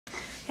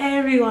Hey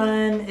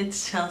everyone,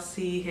 it's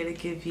Chelsea here to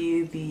give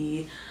you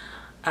the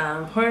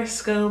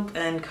horoscope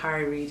and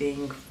card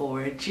reading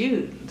for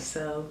June.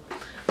 So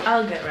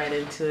I'll get right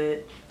into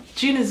it.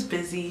 June is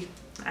busy.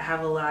 I have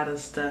a lot of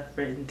stuff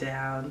written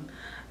down.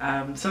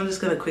 So I'm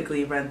just going to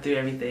quickly run through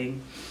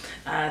everything.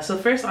 So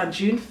first on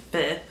June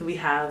 5th, we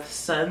have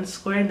Sun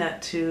square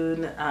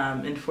Neptune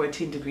in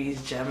 14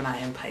 degrees Gemini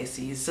and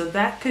Pisces. So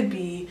that could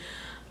be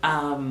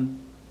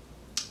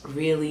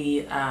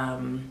really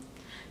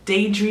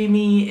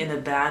daydreamy in a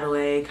bad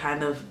way,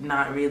 kind of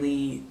not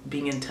really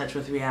being in touch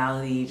with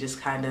reality,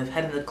 just kind of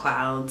head in the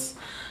clouds,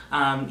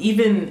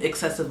 even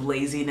excessive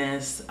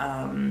laziness.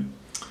 And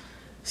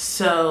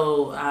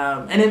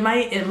it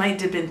might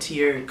dip into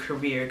your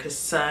career because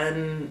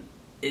Sun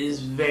is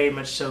very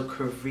much so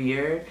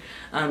career.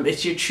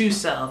 It's your true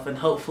self, and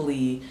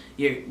hopefully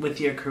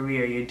with your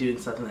career you're doing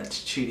something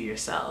that's true to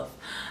yourself.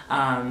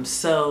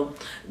 So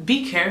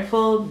be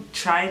careful.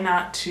 Try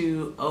not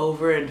to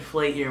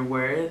overinflate your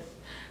worth.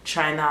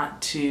 Try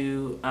not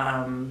to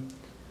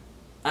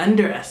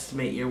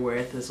underestimate your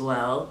worth as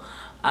well.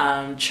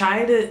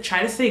 Try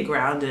to stay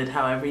grounded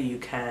however you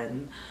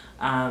can.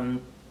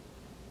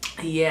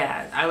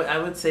 Yeah, I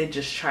would say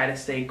just try to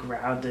stay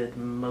grounded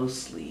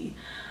mostly.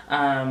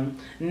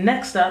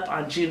 Next up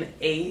on June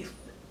 8th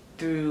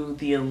through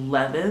the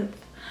 11th,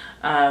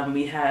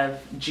 we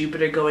have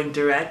Jupiter going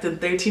direct in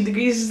 13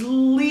 degrees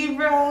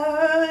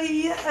Libra.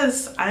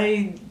 Yes,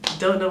 I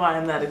don't know why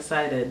I'm that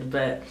excited,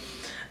 but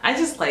I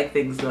just like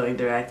things going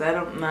direct.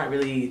 I'm not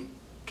really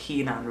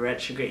keen on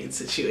retrograde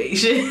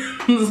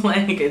situations.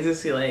 Like, I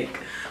just feel like,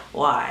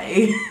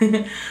 why?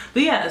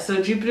 But yeah,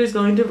 so Jupiter's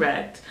going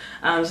direct.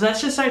 So that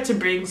should start to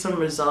bring some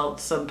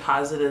results, some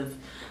positive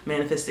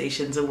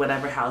manifestations in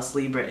whatever house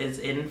Libra is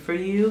in for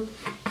you.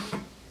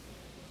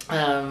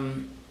 Or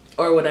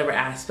whatever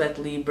aspect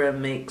Libra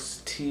makes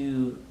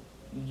to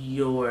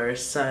your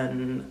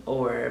sun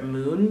or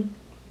moon.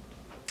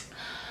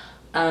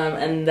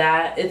 And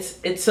that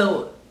it's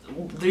so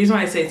the reason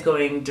why I say it's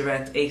going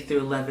direct 8th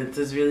through 11th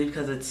is really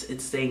because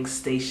it's staying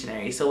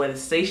stationary. So when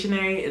it's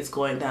stationary, it's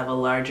going to have a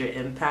larger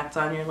impact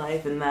on your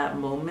life in that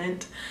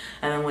moment.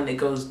 And then when it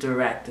goes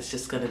direct, it's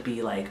just going to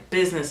be like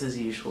business as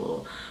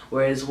usual.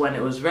 Whereas when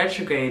it was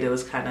retrograde, it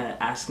was kind of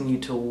asking you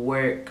to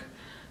work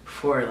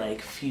for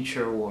like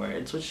future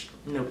awards, which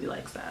nobody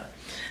likes that.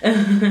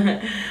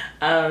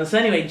 So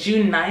anyway,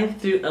 June 9th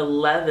through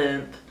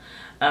 11th,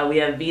 we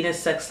have Venus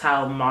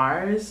sextile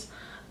Mars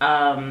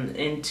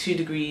in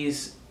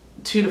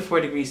 2 to 4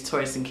 degrees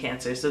Taurus and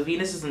Cancer. So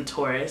Venus is in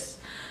Taurus,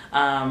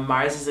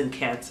 Mars is in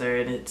Cancer,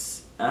 and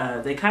it's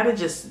they kind of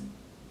just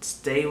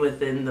stay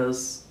within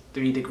those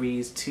 3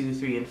 degrees, 2,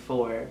 3, and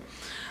 4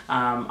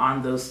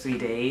 on those 3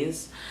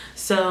 days.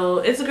 So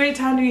it's a great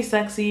time to be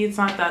sexy. It's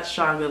not that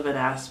strong of an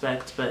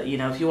aspect, but you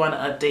know, if you want to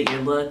update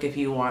your look, if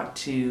you want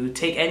to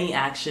take any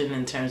action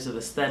in terms of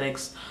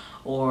aesthetics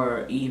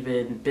or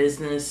even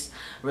business,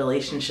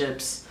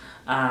 relationships,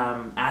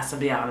 ask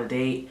somebody out on a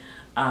date,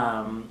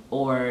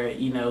 or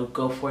you know,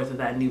 go forth with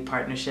that new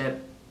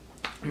partnership,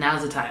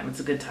 now's the time. It's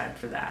a good time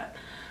for that.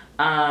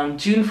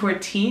 June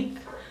 14th,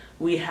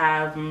 we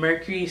have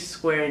Mercury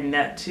square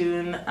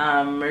Neptune.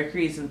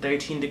 Mercury is in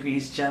 13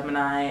 degrees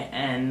Gemini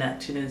and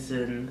Neptune is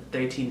in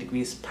 13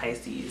 degrees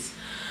Pisces.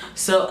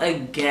 So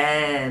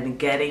again,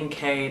 getting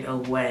carried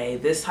away,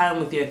 this time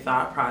with your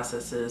thought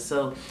processes.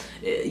 So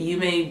you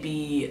may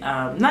be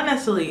not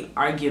necessarily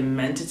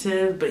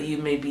argumentative, but you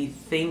may be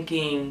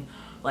thinking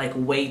like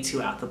way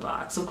too out the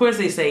box. Of course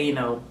they say, you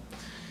know,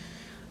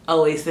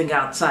 always think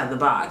outside the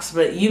box,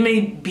 but you may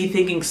be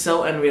thinking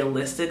so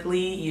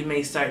unrealistically. You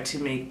may start to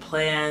make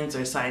plans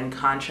or sign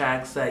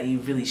contracts that you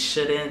really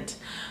shouldn't.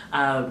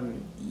 So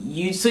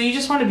you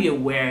just want to be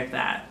aware of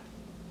that.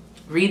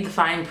 Read the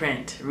fine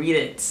print, read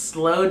it,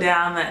 slow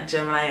down that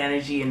Gemini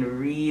energy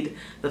and read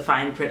the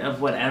fine print of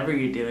whatever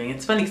you're doing.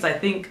 It's funny because I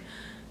think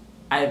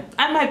I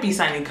might be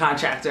signing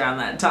contracts around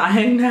that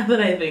time now that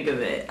I think of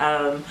it.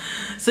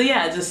 So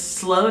yeah, just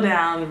slow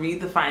down,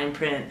 read the fine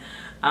print,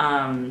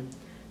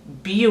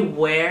 be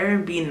aware,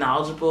 be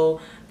knowledgeable,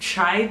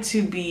 try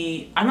to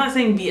be, I'm not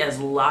saying be as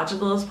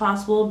logical as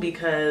possible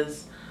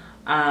because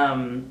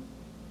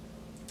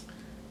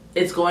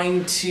it's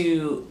going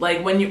to,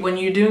 like when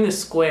you're doing a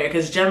square,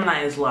 because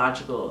Gemini is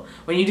logical,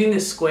 when you're doing a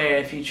square,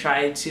 if you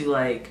try to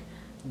like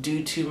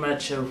do too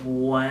much of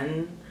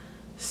one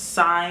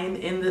sign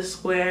in the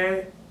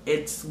square,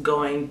 it's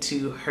going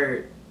to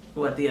hurt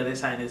what the other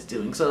sign is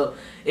doing. So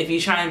if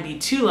you try and be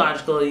too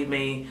logical, you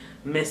may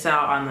miss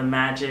out on the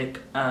magic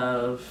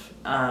of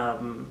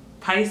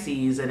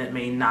Pisces and it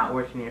may not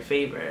work in your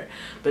favor.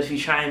 But if you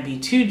try and be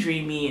too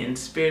dreamy and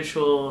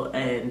spiritual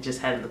and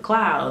just head in the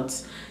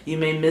clouds, you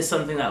may miss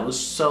something that was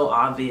so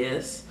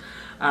obvious.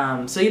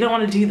 So you don't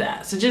want to do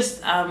that. So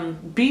just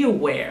be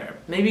aware.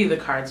 Maybe the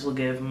cards will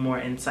give more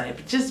insight,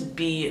 but just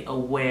be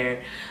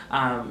aware,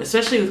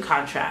 especially with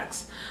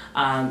contracts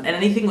and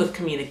anything with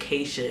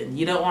communication.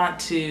 You don't want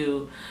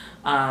to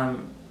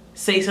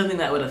say something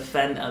that would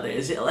offend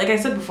others. Like I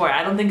said before,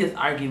 I don't think it's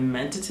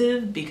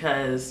argumentative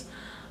because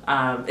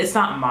it's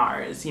not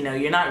Mars. You know,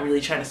 you're not really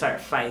trying to start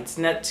fights.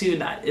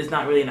 Neptune is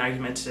not really an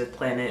argumentative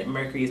planet.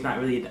 Mercury is not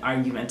really an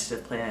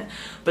argumentative planet.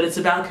 But it's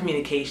about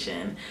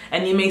communication.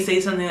 And you may say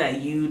something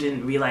that you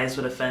didn't realize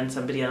would offend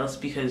somebody else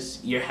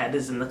because your head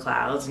is in the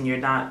clouds and you're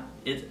not,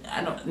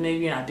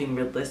 maybe you're not being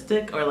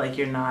realistic, or like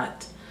you're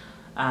not,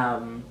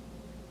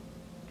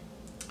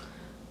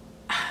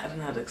 I don't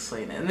know how to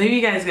explain it. Maybe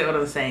you guys get what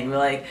I'm saying, but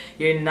like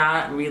you're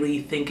not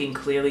really thinking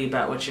clearly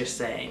about what you're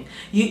saying.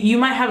 You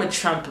might have a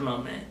Trump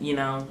moment, you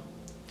know.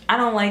 I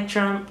don't like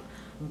Trump,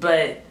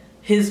 but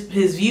his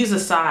views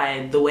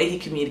aside, the way he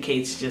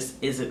communicates just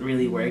isn't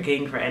really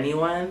working for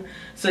anyone.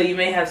 So you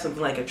may have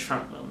something like a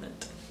Trump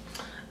moment.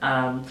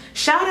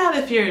 Shout out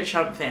if you're a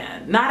Trump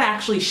fan. Not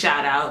actually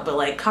shout out, but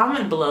like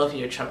comment below if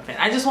you're a Trump fan.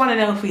 I just want to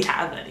know if we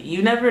have any.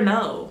 You never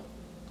know.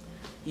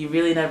 You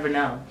really never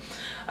know.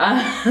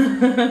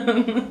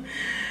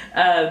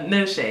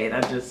 No shade,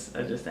 I'm just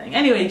saying.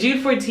 Anyway,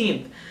 June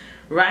 14th,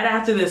 right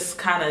after this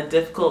kind of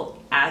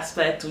difficult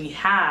aspect, we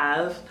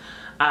have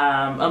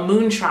a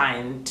moon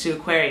trine to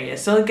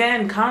Aquarius. So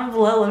again, comment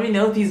below, let me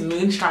know if these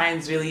moon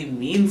trines really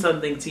mean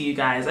something to you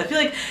guys. I feel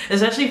like,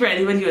 especially for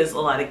anybody who has a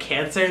lot of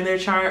Cancer in their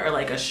chart, or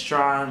like a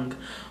strong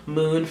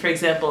moon, for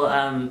example,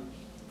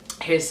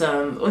 here's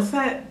some, what's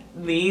that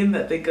meme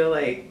that they go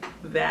like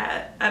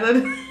that? I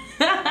don't know.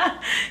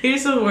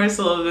 Here's some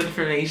morsel of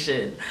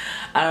information.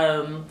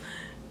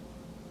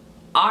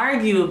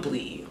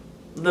 Arguably,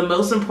 the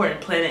most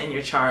important planet in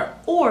your chart,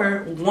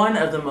 or one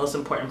of the most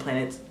important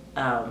planets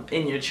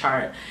in your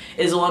chart,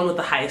 is the one with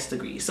the highest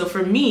degree. So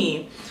for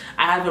me,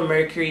 I have a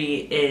Mercury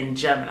in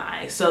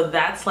Gemini. So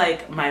that's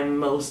like my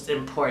most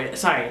important,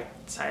 sorry,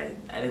 I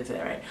didn't say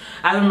that right.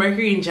 I have a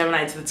Mercury in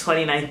Gemini to the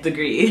 29th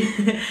degree.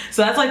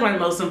 So that's like my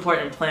most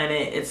important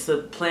planet. It's the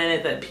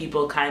planet that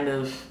people kind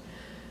of,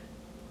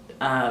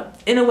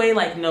 in a way,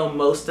 like know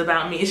most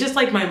about me. It's just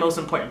like my most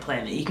important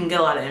planet. You can get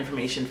a lot of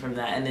information from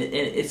that, and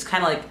it's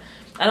kind of like,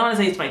 I don't want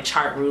to say it's my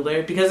chart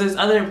ruler, because there's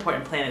other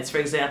important planets. For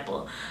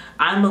example,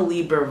 I'm a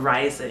Libra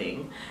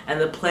rising, and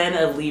the planet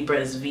of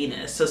Libra is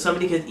Venus. So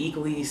somebody could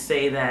equally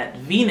say that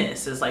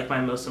Venus is like my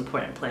most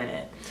important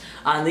planet.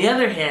 On the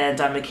other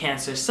hand, I'm a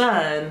Cancer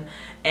sun,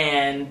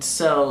 and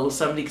so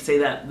somebody could say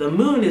that the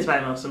moon is my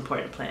most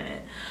important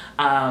planet.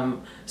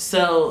 Those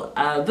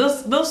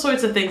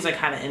sorts of things are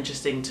kind of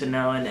interesting to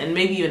know, and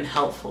maybe even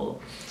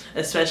helpful,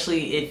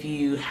 especially if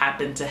you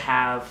happen to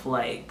have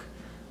like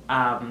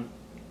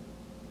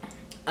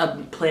a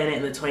planet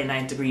in the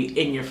 29th degree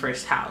in your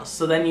first house.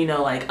 So then you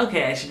know, like,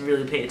 okay, I should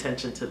really pay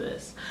attention to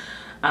this.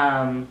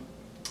 I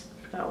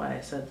forgot why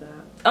I said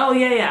that. Oh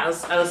yeah,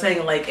 I was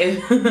saying, like,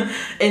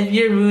 if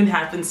your moon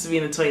happens to be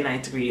in the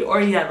 29th degree,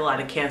 or you have a lot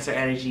of Cancer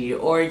energy,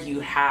 or you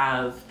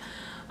have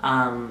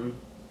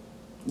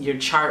your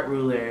chart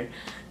ruler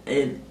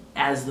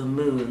as the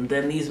moon,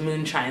 then these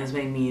moon trines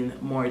may mean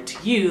more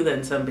to you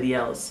than somebody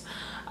else.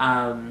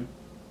 Even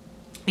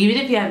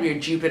if you have your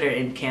Jupiter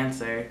in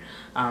Cancer,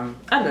 I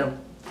don't know.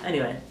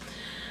 Anyway,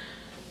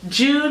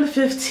 June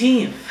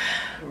 15th,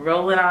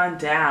 rolling on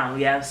down,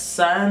 we have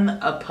Sun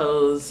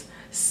opposed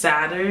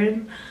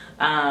Saturn.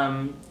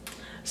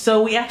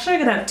 So we actually are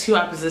gonna have two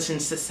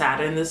oppositions to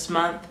Saturn this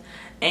month,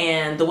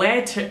 and the way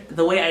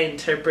I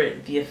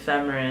interpret the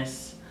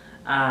ephemeris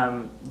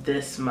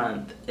this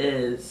month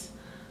is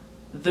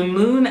the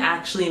moon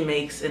actually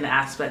makes an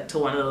aspect to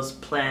one of those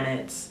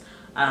planets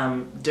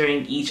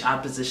during each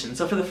opposition.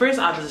 So for the first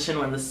opposition,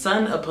 when the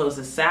Sun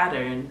opposes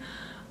Saturn,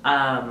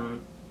 I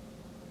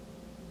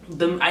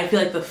feel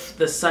like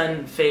the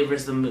Sun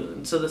favors the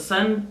moon. So the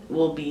Sun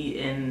will be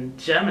in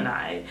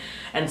Gemini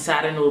and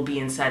Saturn will be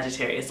in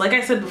Sagittarius. Like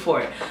I said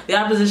before, the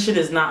opposition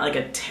is not like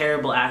a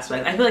terrible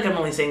aspect. I feel like I'm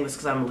only saying this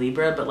because I'm a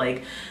Libra, but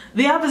like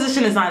the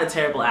opposition is not a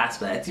terrible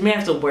aspect. You may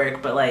have to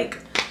work, but like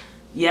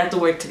you have to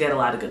work to get a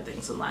lot of good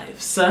things in life.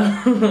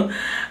 So,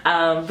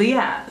 but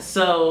yeah,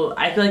 so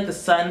I feel like the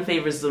Sun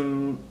favors the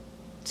moon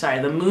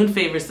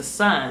favors the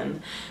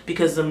Sun,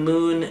 because the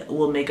moon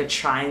will make a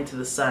trine to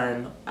the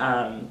Sun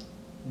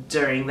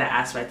during that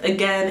aspect.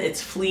 Again, it's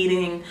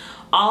fleeting.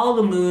 All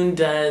the moon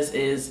does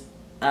is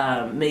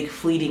make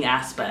fleeting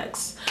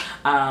aspects.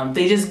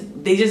 They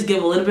just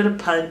give a little bit of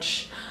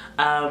punch,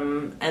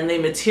 and they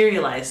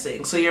materialize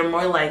things. So you're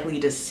more likely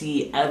to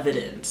see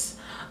evidence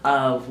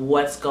of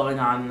what's going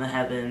on in the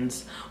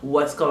heavens,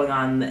 what's going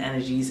on in the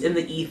energies, in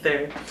the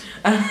ether.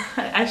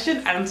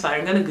 I'm sorry,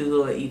 I'm gonna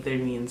Google what ether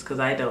means, because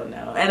I don't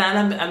know. And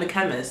I'm a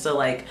chemist, so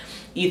like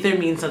ether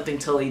means something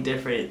totally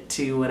different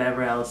to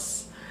whatever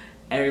else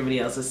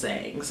everybody else is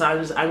saying. So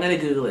I'm gonna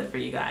Google it for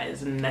you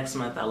guys, and next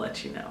month I'll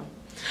let you know.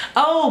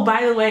 Oh,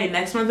 by the way,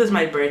 next month is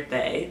my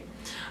birthday.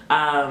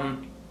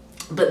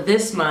 But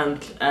this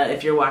month,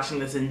 if you're watching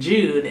this in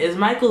June, is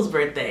Michael's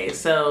birthday.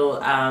 So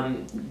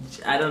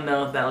I don't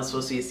know if that was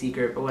supposed to be a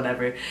secret, but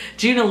whatever.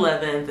 June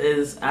 11th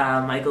is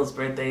Michael's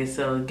birthday,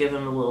 so give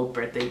him a little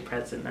birthday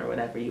present or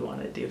whatever you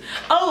want to do.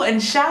 Oh,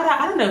 and shout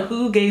out, I don't know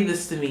who gave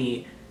this to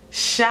me.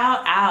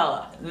 Shout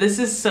out. This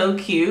is so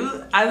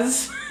cute.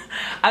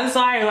 I'm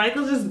sorry,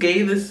 Michael just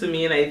gave this to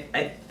me, and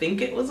I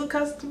think it was a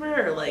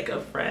customer or like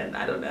a friend,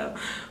 I don't know.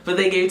 But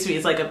they gave it to me.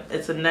 It's like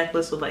it's a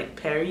necklace with like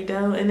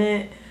peridot in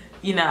it.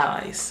 You know how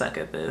I suck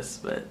at this,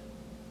 but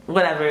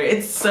whatever.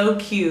 It's so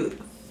cute.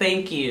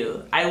 Thank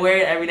you. I wear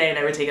it every day and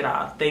never take it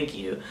off. Thank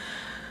you.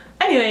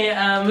 Anyway,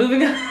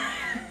 moving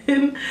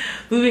on.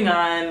 Moving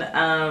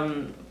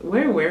on.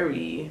 Where were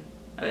we?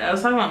 I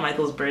was talking about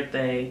Michael's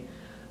birthday.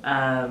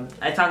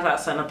 I talked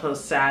about Sun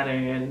opposed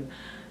Saturn.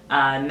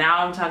 Now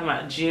I'm talking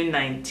about June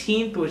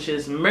 19th, which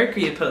is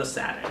Mercury opposed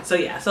Saturn. So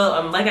yeah,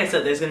 so like I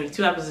said, there's going to be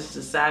 2 oppositions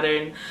to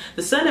Saturn.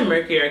 The Sun and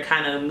Mercury are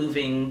kind of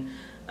moving.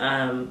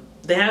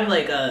 They have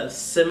like a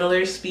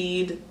similar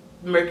speed.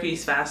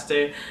 Mercury's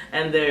faster,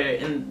 and they're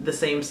in the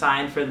same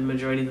sign for the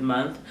majority of the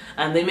month.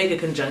 They make a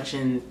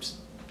conjunction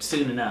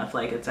soon enough,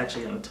 like it's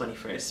actually on the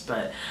 21st.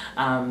 But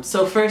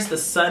so first the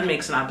Sun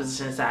makes an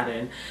opposition to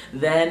Saturn,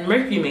 then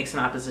Mercury makes an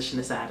opposition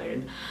to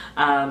Saturn,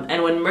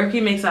 and when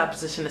Mercury makes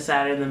opposition to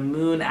Saturn, the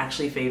Moon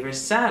actually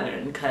favors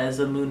Saturn because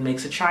the Moon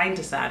makes a trine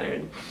to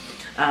Saturn.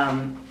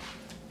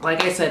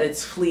 Like I said,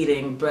 it's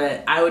fleeting,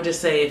 but I would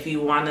just say if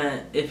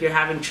you're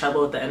having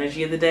trouble with the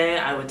energy of the day,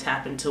 I would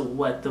tap into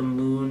what the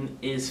Moon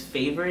is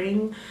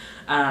favoring,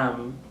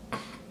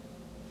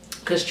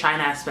 because trine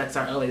aspects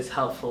are always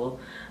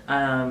helpful.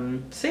 So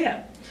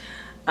yeah.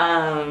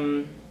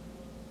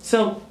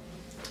 So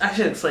I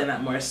should explain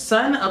that more.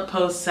 Sun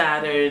opposed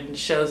Saturn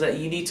shows that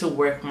you need to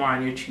work more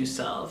on your true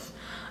self.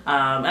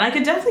 And I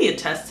could definitely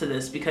attest to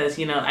this because,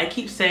 you know, I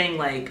keep saying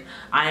like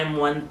I'm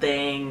one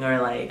thing,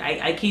 or like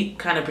I keep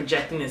kind of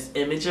projecting this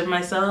image of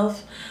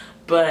myself,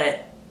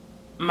 but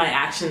my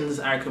actions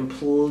are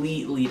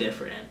completely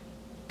different.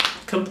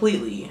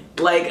 Completely,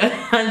 like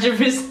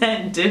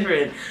 100%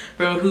 different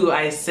from who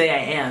I say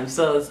I am.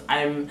 So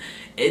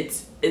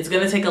it's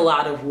gonna take a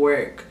lot of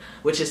work,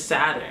 which is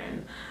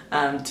Saturn,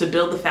 to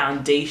build the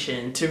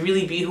foundation to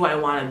really be who I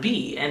want to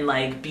be and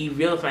like be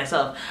real with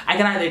myself. I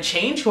can either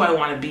change who I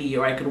want to be,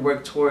 or I could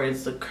work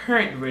towards the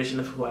current version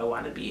of who I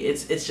want to be.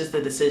 It's just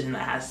a decision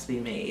that has to be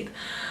made,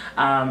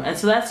 and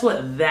so that's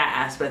what that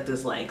aspect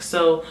is like.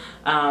 So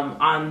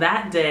on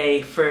that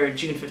day for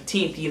June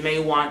 15th, you may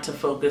want to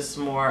focus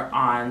more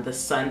on the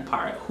Sun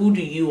part. Who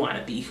do you want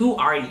to be? Who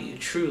are you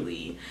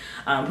truly?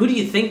 Who do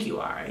you think you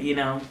are? You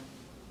know,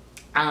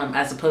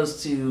 as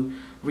opposed to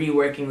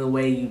reworking the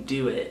way you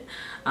do it.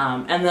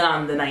 And then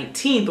on the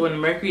 19th, when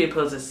Mercury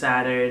opposes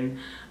Saturn,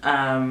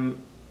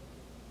 when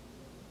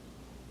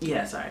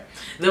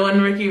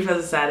Mercury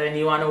opposes Saturn,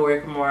 you want to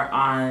work more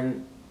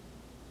on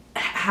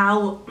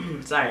how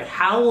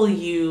will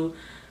you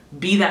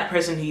be that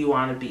person who you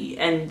want to be,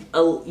 and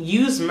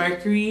use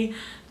Mercury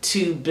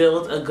to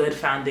build a good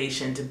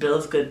foundation, to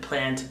build a good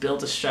plan, to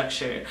build a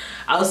structure.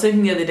 I was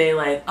thinking the other day,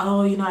 like,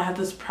 oh, you know, I have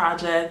this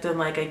project, and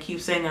like I keep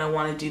saying I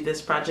want to do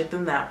this project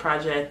and that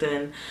project,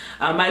 and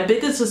my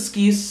biggest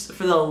excuse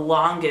for the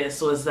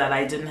longest was that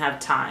I didn't have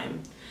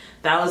time.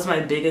 That was my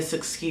biggest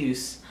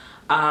excuse.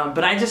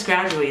 But I just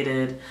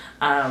graduated.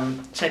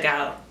 Check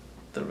out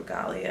the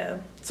regalia.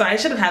 So I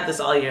should have had this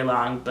all year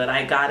long, but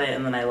I got it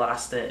and then I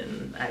lost it,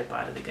 and I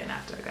bought it again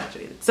after I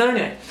graduated. So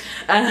anyway,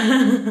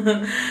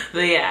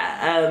 but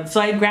yeah,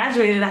 so I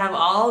graduated. I have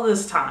all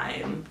this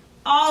time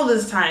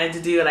to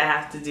do what I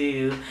have to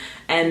do,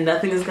 and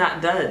nothing has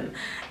got done.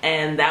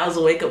 And that was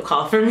a wake-up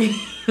call for me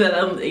that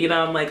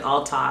I'm like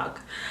all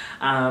talk.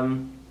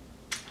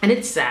 And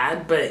it's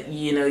sad, but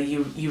you know,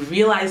 you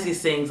realize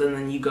these things and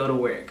then you go to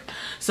work.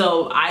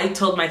 So I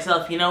told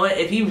myself, you know what,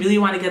 if you really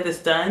want to get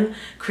this done,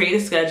 create a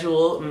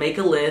schedule, make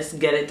a list,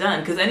 get it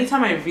done. Because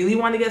anytime I really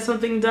want to get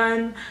something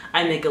done,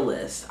 I make a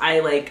list.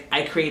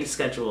 I create a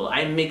schedule.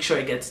 I make sure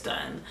it gets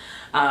done.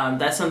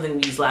 That's something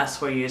these last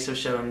 4 years have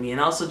shown me.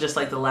 And also just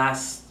like the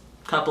last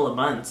couple of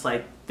months,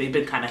 like they've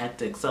been kind of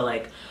hectic. So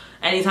like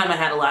anytime I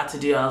had a lot to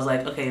do, I was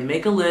like, okay,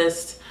 make a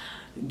list.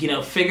 You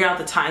know, figure out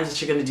the times that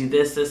you're going to do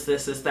this,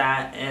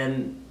 that,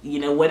 and you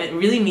know, when it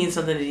really means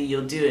something to you,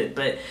 you'll do it.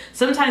 But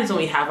sometimes when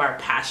we have our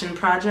passion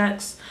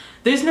projects,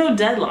 there's no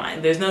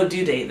deadline, there's no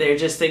due date. They're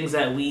just things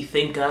that we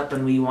think up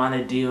and we want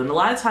to do. And a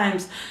lot of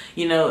times,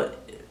 you know,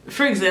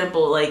 for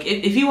example, like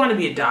if you want to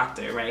be a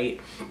doctor,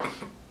 right,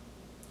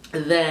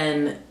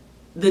 then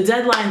the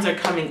deadlines are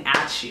coming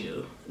at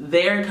you.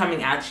 They're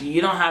coming at you.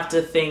 You don't have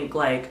to think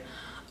like,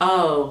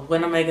 oh,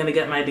 when am I going to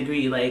get my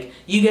degree? Like,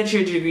 you get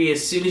your degree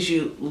as soon as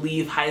you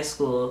leave high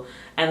school,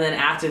 and then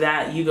after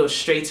that, you go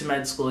straight to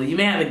med school. You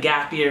may have a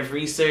gap year of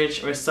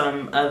research or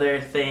some other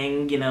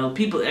thing, you know,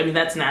 people, I mean,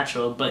 that's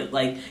natural, but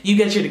like, you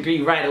get your degree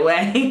right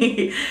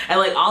away. And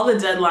like, all the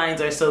deadlines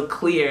are so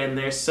clear, and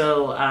they're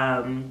so,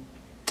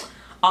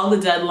 all the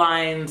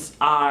deadlines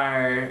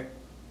are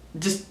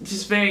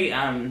just very,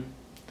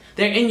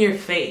 they're in your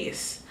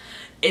face.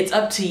 it's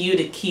up to you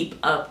to keep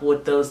up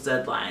with those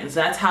deadlines.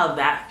 That's how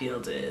that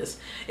field is.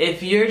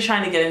 If you're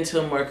trying to get into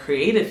a more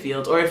creative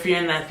field, or if you're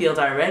in that field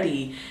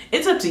already,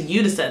 it's up to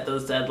you to set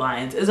those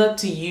deadlines. It's up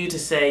to you to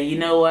say, you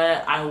know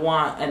what, I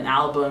want an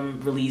album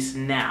released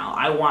now.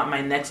 I want my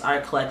next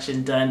art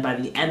collection done by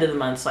the end of the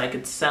month so I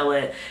could sell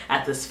it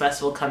at this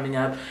festival coming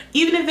up.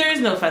 Even if there is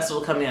no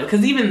festival coming up,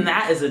 because even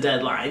that is a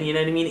deadline, you know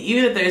what I mean?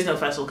 Even if there is no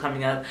festival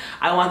coming up,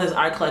 I want this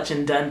art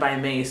collection done by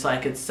May so I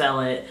could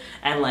sell it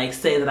and like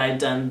say that I've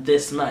done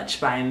this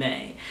much by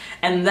May.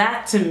 And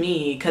that to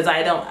me, because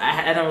I don't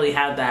really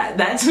have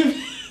that to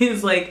me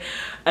is like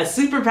a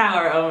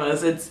superpower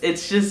almost.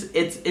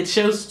 It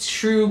shows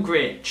true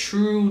grit,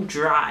 true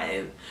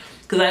drive.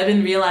 Because I've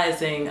been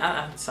realizing,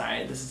 I'm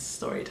sorry, this is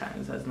story time,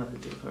 this has nothing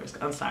to do with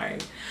horoscope, I'm sorry.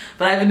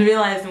 But I've been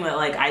realizing that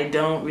like I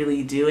don't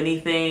really do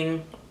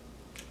anything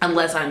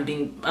unless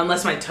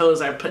my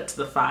toes are put to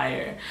the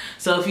fire.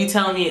 So if you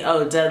tell me,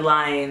 oh,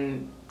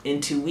 deadline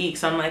in 2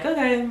 weeks, I'm like,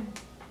 okay.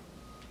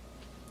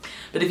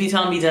 But if you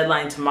tell me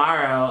deadline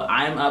tomorrow,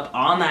 I'm up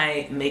all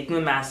night making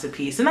the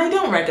masterpiece, and I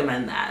don't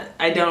recommend that.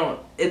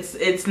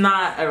 It's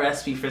not a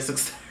recipe for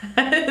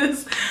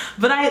success,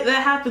 but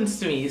that happens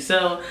to me.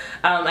 So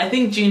I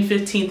think June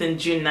 15th and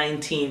June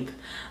 19th,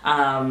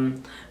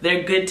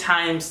 they're good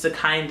times to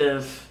kind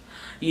of,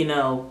 you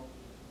know,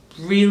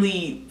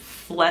 really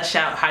flesh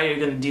out how you're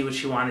going to do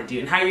what you want to do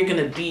and how you're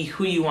going to be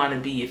who you want to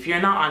be. If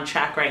you're not on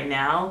track right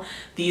now,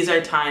 these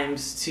are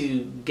times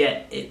to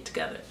get it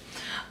together.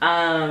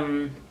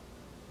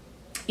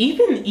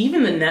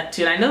 Even the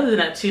Neptune, I know the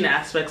Neptune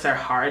aspects are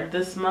hard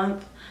this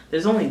month.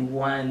 There's only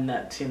one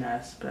Neptune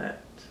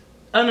aspect.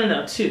 Oh,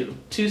 no,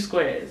 two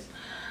squares.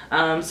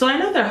 So I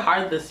know they're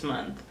hard this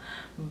month,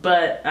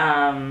 but,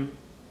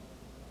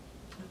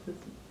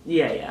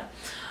 yeah.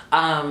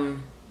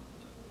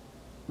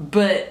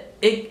 But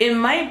it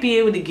might be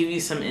able to give you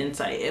some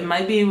insight. It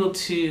might be able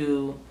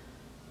to,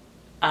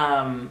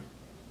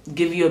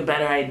 give you a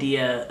better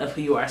idea of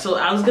who you are. So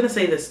I was going to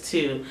say this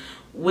too.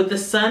 With the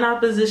sun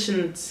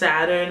opposition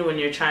Saturn, when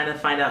you're trying to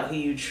find out who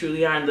you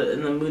truly are, and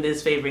the moon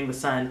is favoring the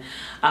sun,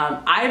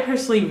 I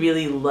personally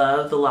really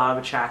love the law of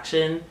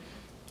attraction.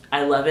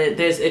 I love it.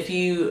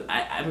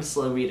 I'm a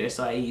slow reader,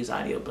 so I use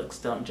audiobooks,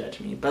 don't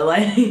judge me. But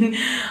like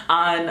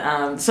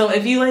so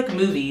if you like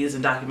movies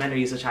and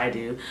documentaries, which I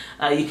do,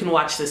 you can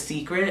watch The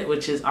Secret,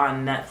 which is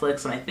on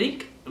Netflix, and I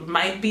think it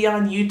might be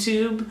on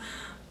YouTube.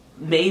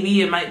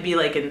 Maybe it might be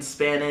like in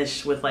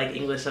Spanish with like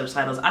English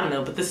subtitles. I don't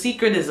know. But The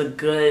Secret is a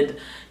good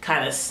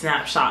kind of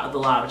snapshot of the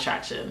law of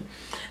attraction.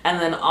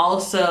 And then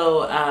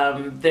also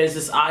there's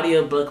this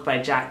audiobook by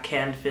Jack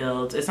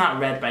Canfield. It's not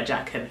read by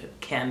Jack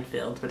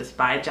Canfield, but it's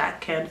by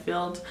Jack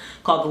Canfield,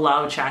 called The Law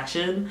of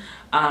Attraction.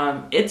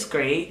 It's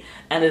great.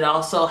 And it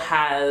also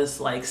has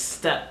like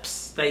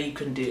steps that you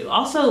can do.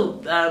 Also,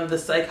 the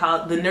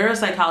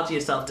neuropsychology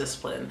of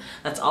self-discipline.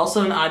 That's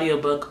also an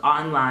audiobook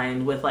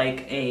online with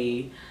like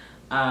a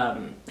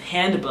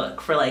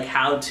handbook for like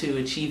how to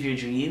achieve your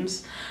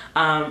dreams.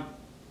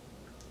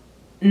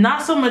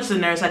 Not so much the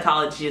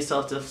neuropsychology of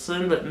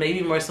self-discipline, but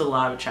maybe more so the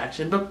law of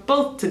attraction. But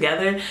both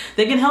together,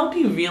 they can help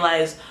you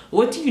realize,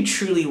 what do you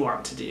truly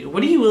want to do?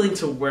 What are you willing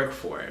to work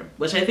for?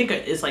 Which I think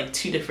is like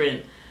two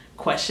different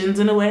questions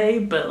in a way,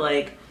 but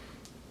like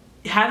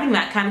having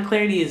that kind of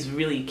clarity is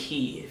really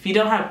key. If you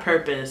don't have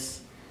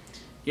purpose,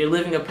 you're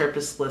living a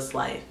purposeless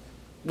life.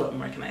 What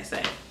more can I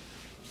say?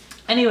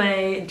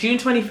 Anyway, June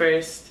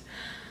 21st,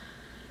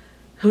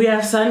 we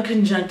have Sun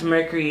conjunct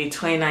Mercury,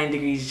 29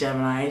 degrees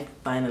Gemini,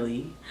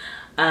 finally.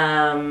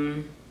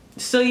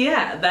 So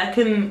yeah, that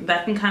can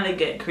kind of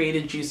get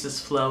creative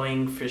juices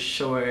flowing for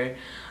sure.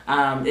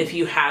 If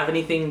you have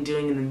anything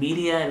doing in the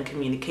media and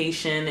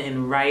communication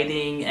and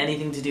writing,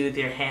 anything to do with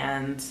your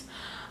hands,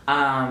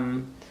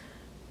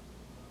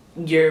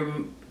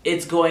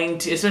 it's going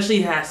to, especially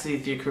it has to do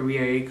with your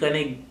career, you're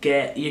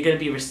gonna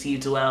be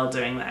received well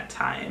during that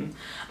time.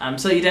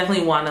 So you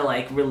definitely want to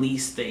like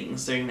release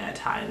things during that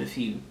time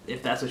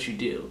if that's what you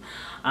do.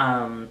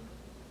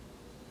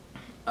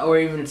 Or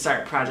even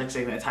start projects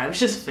during that time. It's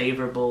just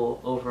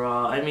favorable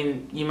overall. I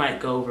mean, you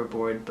might go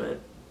overboard, but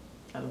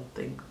I don't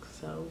think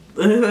so.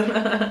 I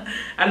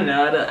don't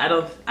know.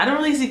 I don't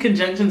really see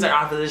conjunctions or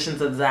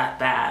oppositions as that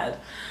bad.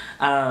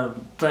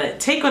 But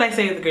take what I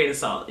say with a grain of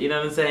salt. You know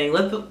what I'm saying?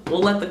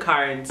 We'll let the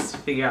cards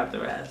figure out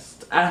the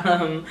rest.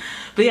 But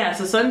yeah,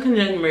 so Sun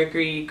conjunct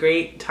Mercury,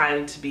 great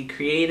time to be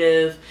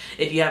creative.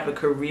 If you have a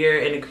career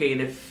in a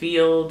creative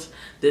field,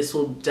 this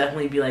will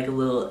definitely be like a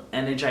little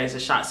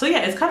energizer shot. So yeah,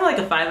 it's kind of like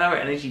a 5-hour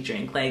energy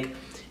drink. Like,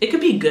 it could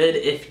be good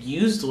if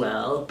used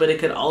well, but it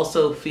could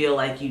also feel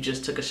like you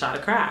just took a shot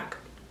of crack.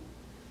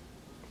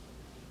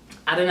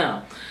 I don't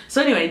know.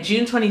 So anyway,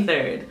 June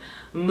 23rd,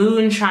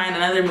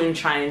 another moon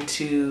trine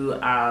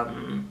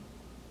to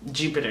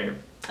Jupiter.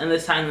 And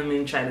this time the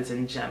moon trine is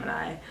in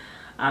Gemini.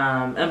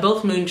 And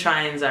both moon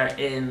trines are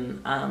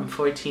in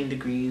 14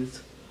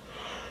 degrees.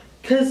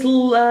 Because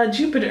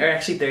Jupiter, or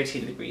actually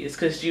 13 degrees,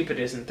 because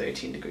Jupiter's in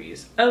 13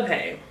 degrees.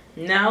 Okay,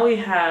 now we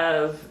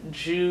have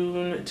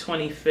June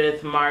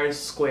 25th, Mars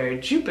square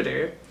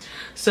Jupiter.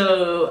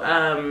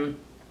 So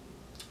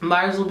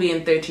Mars will be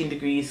in 13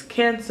 degrees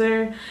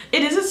Cancer.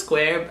 It is a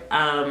square.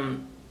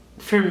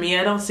 For me,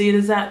 I don't see it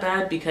as that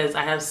bad because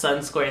I have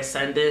Sun square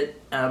ascendant.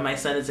 My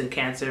Sun is in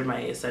Cancer, my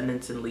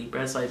ascendant's in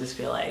Libra, so I just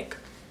feel like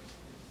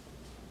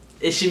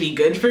it should be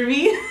good for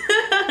me.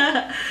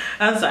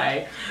 I'm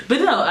sorry.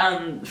 But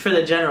no, for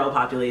the general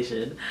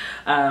population.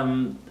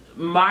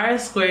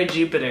 Mars square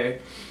Jupiter.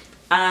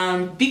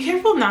 Be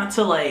careful not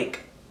to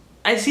like,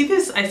 I see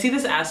this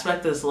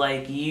aspect as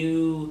like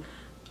you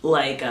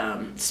like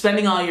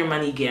spending all your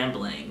money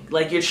gambling.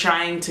 Like you're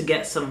trying to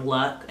get some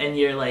luck and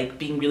you're like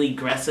being really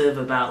aggressive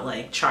about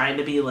like trying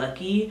to be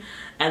lucky,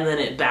 and then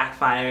it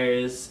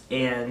backfires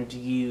and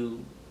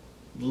you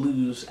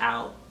lose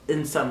out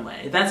in some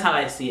way. That's how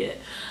I see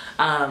it.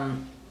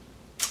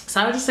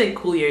 So I would just say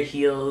cool your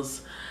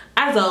heels.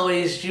 As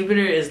always,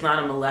 Jupiter is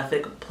not a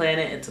malefic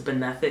planet, it's a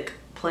benefic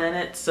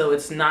planet, so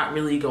it's not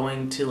really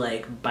going to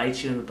like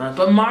bite you in the butt.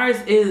 But Mars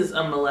is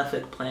a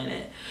malefic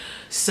planet.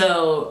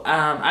 So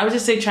I would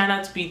just say try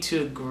not to be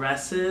too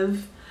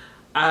aggressive.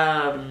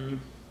 Try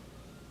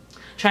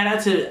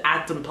not to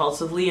act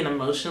impulsively and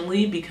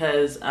emotionally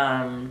because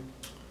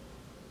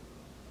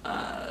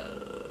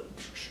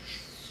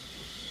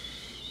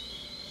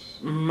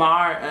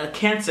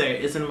Cancer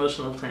is an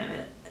emotional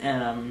planet,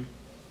 an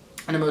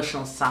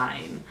emotional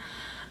sign.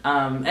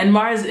 And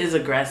Mars is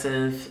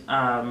aggressive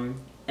and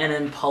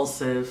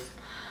impulsive.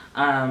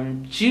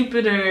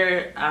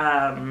 Jupiter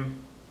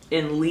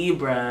in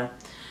Libra,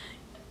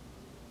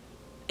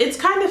 it's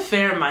kind of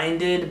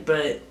fair-minded,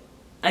 but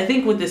I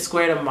think with the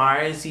square to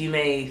Mars, you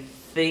may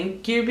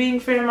think you're being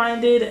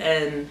fair-minded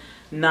and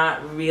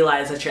not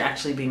realize that you're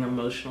actually being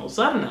emotional.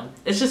 So I don't know.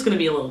 It's just going to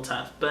be a little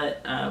tough,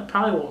 but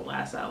probably won't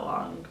last that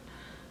long.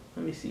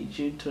 Let me see,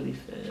 June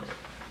 25th.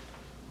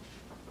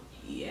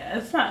 Yeah,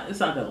 it's not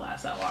going to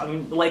last that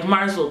long. Like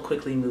Mars will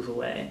quickly move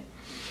away.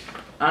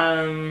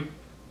 Oh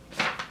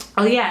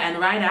yeah, and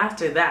right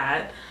after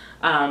that,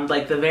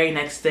 like the very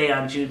next day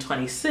on June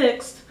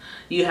 26th,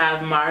 you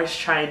have Mars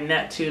trine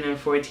Neptune in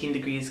 14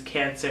 degrees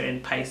Cancer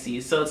and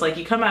Pisces. So it's like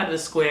you come out of a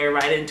square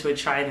right into a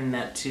trine in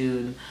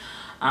Neptune,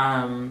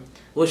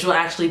 which will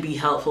actually be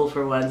helpful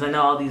for ones. I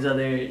know all these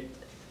other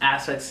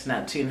aspects to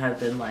Neptune have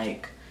been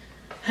like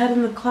head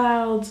in the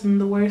clouds in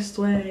the worst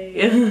way.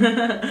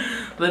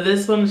 But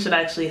this one should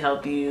actually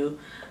help you.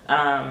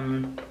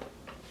 And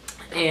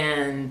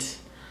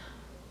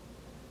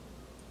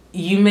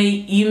you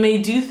may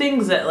do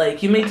things that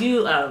like, you may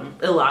do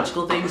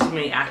illogical things, you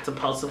may act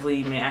impulsively,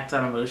 you may act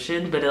on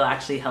emotion, but it'll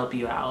actually help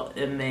you out.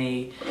 It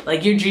may,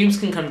 like your dreams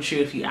can come true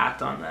if you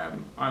act on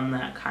them on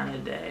that kind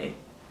of day.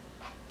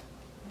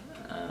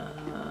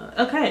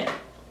 Okay,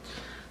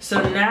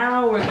 so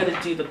now we're gonna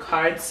do the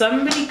cards.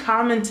 Somebody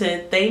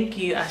commented, thank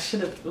you. I should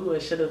have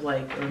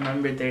like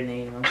remembered their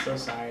name. I'm so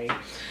sorry.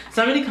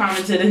 Somebody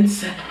commented and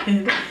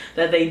said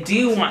that they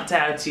do want to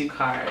have 2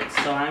 cards,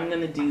 so I'm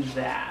gonna do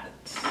that.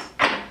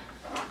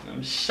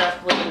 I'm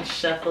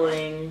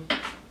shuffling.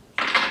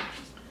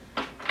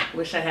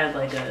 Wish I had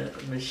like a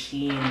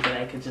machine that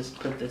I could just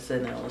put this in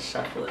and it'll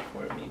shuffle it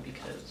for me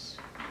because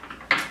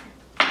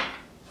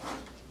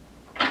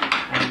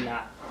I'm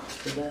not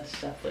the best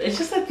shuffler. It's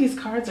just that these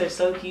cards are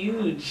so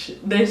huge.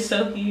 They're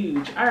so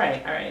huge.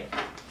 Alright.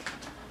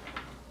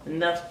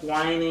 Enough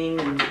whining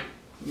and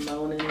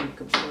moaning and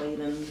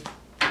complaining.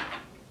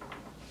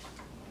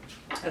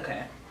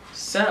 Okay,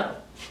 so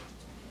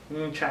I'm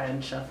gonna try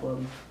and shuffle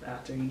them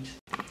after each.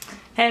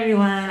 Hey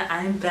everyone,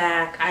 I'm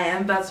back. I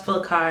am about to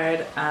pull a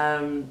card.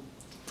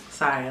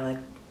 Sorry, like,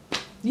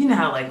 you know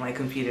how like my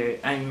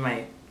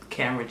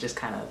camera just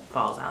kind of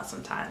falls out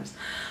sometimes.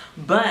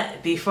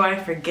 But before I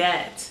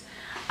forget,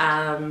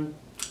 I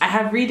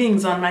have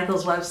readings on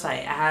Michael's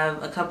website. I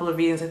have a couple of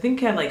readings. I think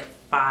you have like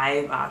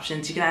 5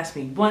 options. You can ask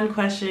me 1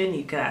 question,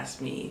 you could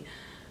ask me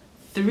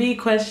 3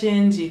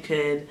 questions, you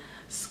could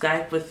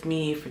Skype with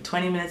me for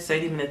 20 minutes,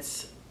 30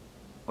 minutes,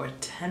 or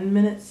 10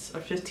 minutes or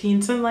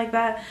 15, something like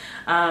that.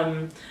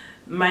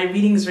 My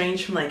readings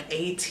range from like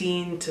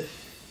 $18 to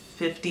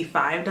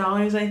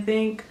 $55, I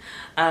think.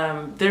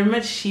 They're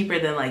much cheaper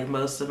than like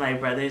most of my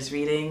brother's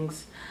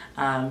readings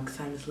because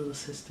I'm his little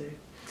sister.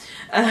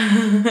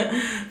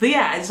 But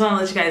yeah, I just want to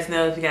let you guys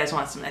know if you guys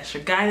want some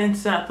extra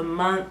guidance throughout the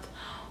month,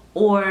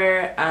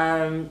 or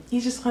you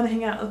just want to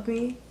hang out with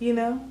me, you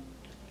know.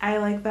 I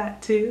like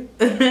that too.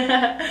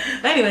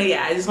 Anyway,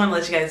 yeah, I just want to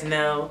let you guys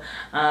know,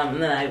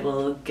 and then I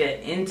will get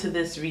into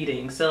this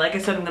reading. So like I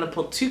said, I'm going to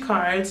pull 2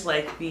 cards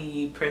like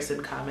the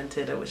person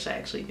commented. I wish I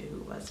actually knew who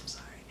it was, I'm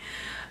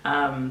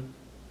sorry.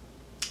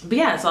 But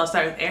yeah, so I'll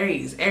start with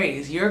Aries.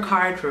 Aries, your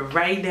card for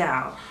right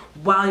now,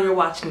 while you're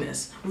watching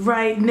this,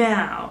 right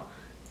now,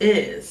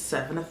 is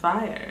 7 of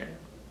Fire.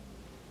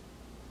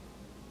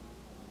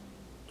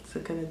 Is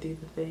it going to do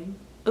the thing?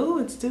 Oh,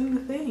 it's doing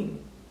the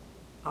thing.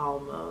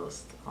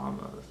 Almost.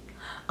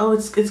 Oh,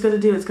 it's gonna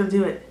do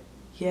it.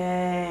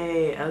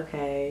 Yay.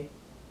 Okay,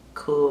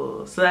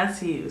 cool. So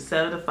that's you.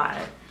 7 of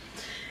Fire.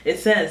 It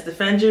says,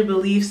 defend your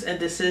beliefs and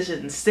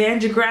decisions,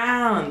 stand your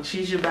ground,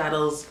 choose your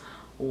battles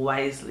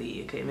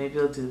wisely. Okay, maybe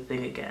I'll do the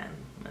thing again.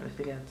 I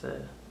think I have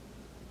to.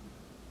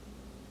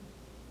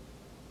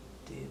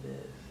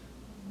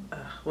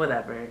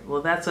 whatever.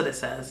 Well, that's what it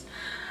says.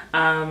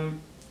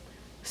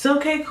 So,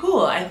 okay,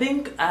 cool. I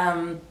think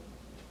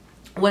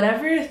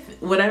whatever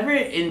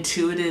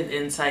intuitive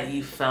insight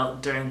you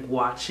felt during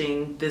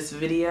watching this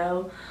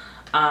video,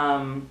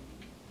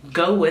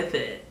 go with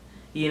it,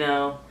 you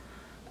know.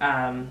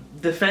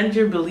 Defend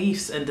your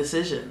beliefs and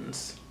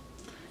decisions.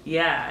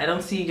 Yeah, I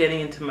don't see you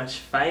getting into much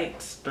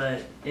fights,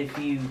 but if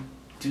you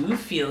do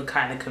feel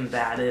kind of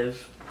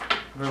combative,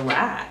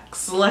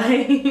 relax.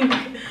 Like,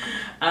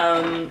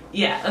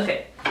 yeah,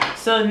 okay.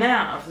 So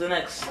now, for the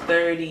next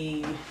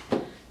 30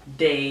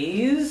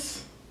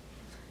 days,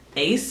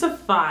 Ace of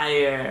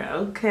Fire.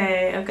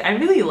 Okay. I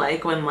really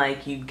like when,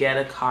 like, you get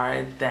a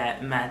card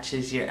that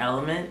matches your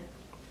element.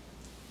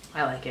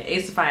 I like it.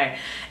 Ace of Fire.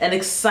 An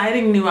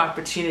exciting new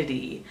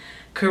opportunity.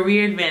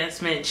 Career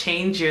advancement.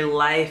 Change your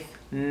life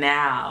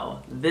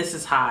now. This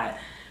is hot.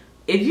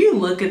 If you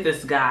look at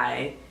this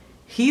guy,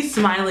 he's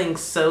smiling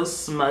so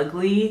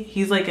smugly.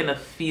 He's like in a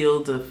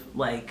field of,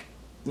 like,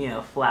 you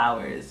know,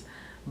 flowers.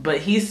 But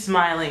he's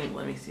smiling.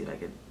 Let me see if I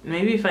could.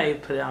 Maybe if I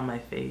put it on my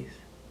face.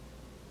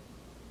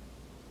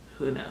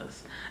 Who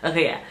knows?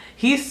 Okay, yeah.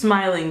 He's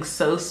smiling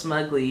so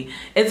smugly.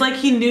 It's like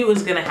he knew it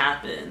was gonna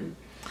happen.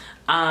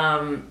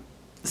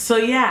 So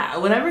yeah,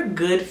 whatever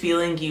good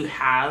feeling you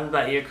have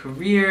about your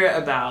career,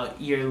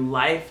 about your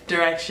life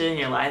direction,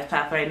 your life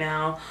path right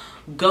now,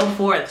 go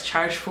forth,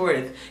 charge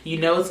forth. You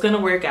know it's gonna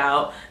work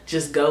out,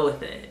 just go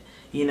with it.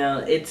 You know,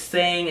 it's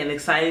saying an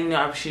exciting new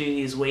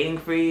opportunity is waiting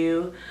for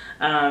you.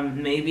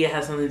 Maybe it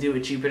has something to do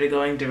with Jupiter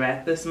going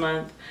direct this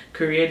month.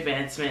 Career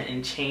advancement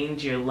and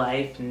change your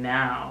life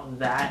now.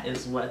 That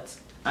is what's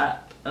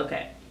up.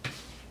 Okay.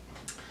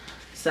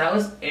 So that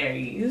was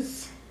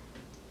Aries.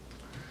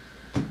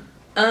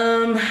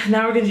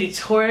 Now we're gonna do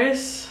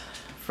Taurus.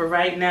 For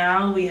right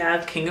now, we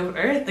have King of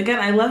Earth. Again,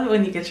 I love it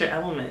when you get your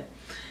element.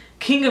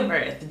 King of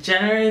Earth,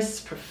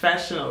 generous,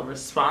 professional,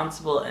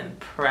 responsible, and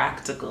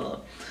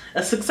practical.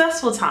 A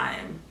successful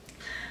time.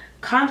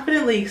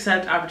 Confidently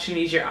accept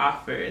opportunities you're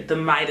offered. The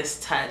Midas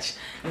touch.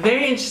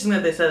 Very interesting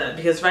that they said that,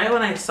 because right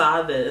when I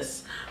saw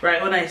this,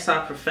 right when I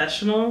saw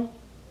professional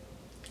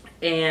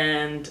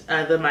and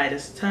the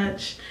Midas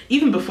touch,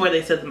 even before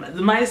they said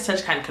the Midas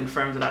touch kind of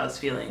confirmed what I was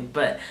feeling.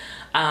 But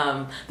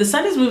the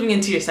sun is moving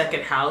into your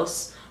second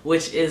house,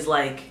 which is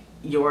like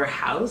your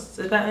house,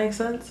 if that makes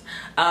sense.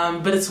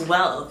 But it's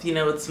wealth, you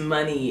know, it's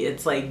money,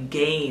 it's like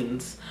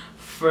gains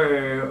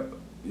for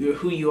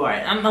who you are.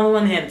 On the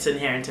one hand, it's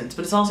inheritance,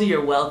 but it's also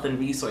your wealth and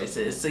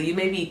resources. So you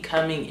may be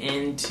coming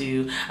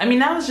into, I mean,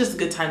 now is just a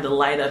good time to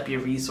light up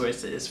your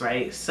resources,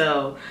 right?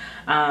 So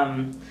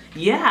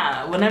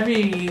yeah, whenever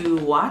you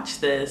watch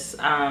this,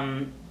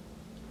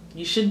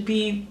 you should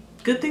be,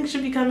 good things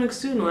should be coming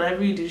soon.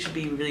 Whatever you do should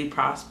be really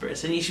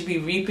prosperous, and you should be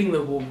reaping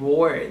the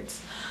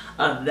rewards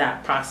of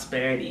that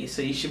prosperity.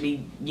 So you should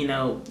be, you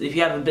know, if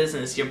you have a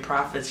business, your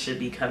profits should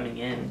be coming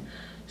in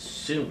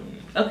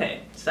soon.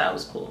 Okay, so that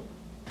was cool.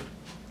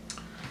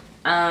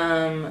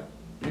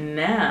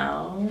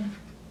 Now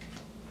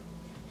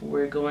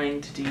we're going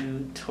to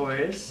do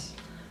Taurus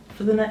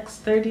for the next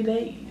 30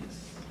 days.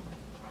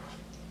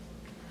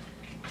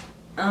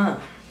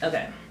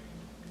 Okay.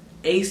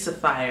 Ace of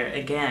Fire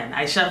again.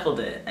 I shuffled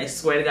it. I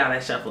swear to God,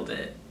 I shuffled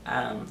it.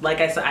 Like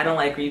I said, I don't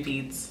like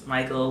repeats.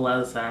 Michael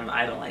loves them.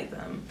 I don't like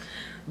them.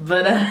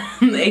 But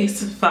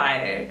Ace of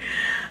Fire.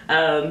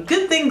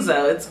 Good things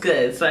though, it's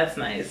good, so that's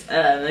nice.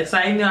 An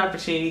exciting new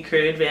opportunity,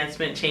 career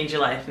advancement, change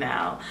your life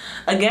now.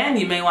 Again,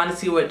 you may want to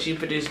see what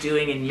Jupiter's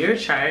doing in your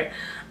chart.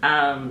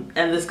 And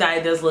this guy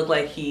does look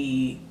like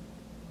he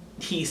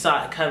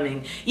saw it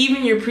coming.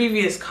 Even your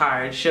previous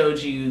card showed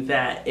you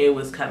that it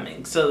was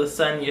coming. So the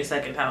sun in your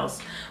second house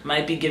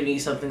might be giving you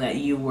something that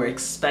you were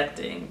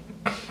expecting.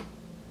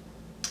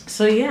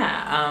 So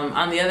yeah,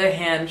 on the other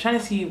hand, I'm trying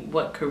to see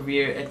what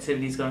career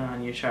activity is going on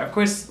in your chart. Of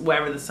course,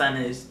 wherever the sun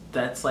is,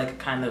 that's like a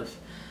kind of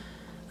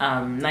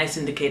nice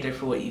indicator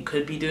for what you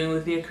could be doing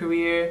with your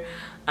career.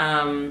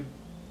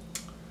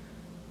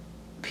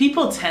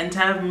 People tend to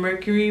have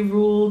Mercury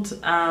ruled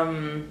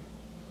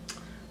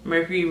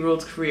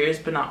careers,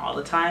 but not all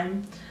the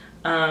time.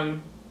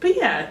 But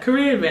yeah,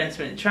 career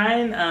advancement. Try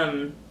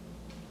and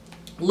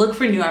look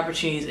for new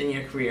opportunities in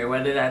your career,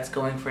 whether that's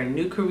going for a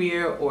new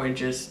career or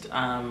just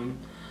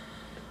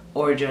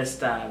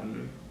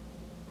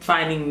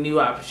finding new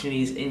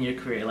opportunities in your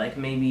career, like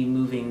maybe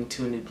moving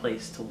to a new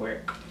place to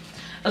work.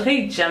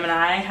 Okay,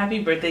 Gemini, happy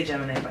birthday,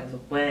 Gemini, by the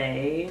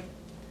way.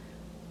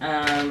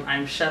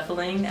 I'm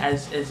shuffling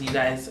as you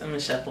guys, I'm gonna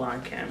shuffle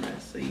on camera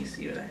so you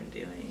see what I'm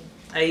doing.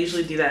 I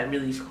usually do that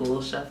really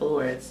cool shuffle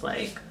where it's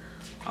like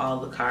all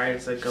the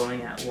cards are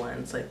going at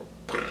once, like,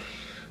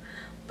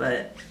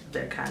 but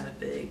they're kind of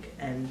big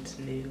and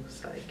new,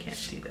 so I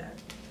can't do that.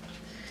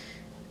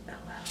 Oh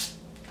wow.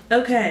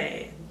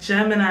 Okay,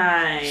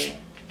 Gemini,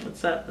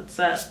 what's up, what's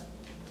up?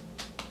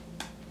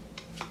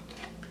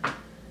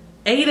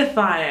 Eight of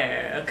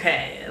Fire,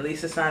 okay, at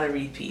least it's not a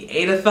repeat.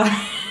 Eight of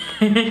Fire.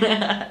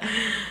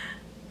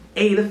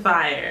 Eight of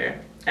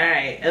Fire. All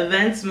right,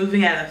 events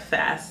moving at a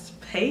fast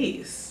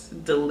pace.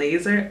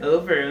 Delays are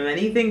over.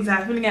 Many things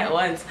happening at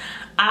once.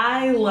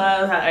 I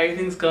love how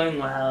everything's going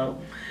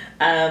well.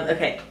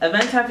 Okay,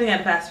 events happening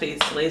at a fast pace,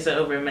 delays are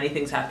over, many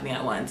things happening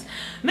at once.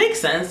 Makes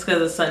sense because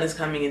the sun is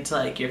coming into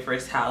like your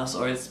first house,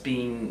 or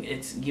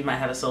you might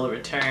have a solar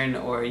return,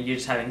 or you're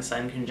just having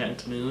sun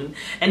conjunct moon.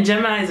 And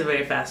Gemini is a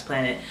very fast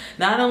planet.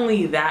 Not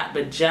only that,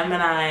 but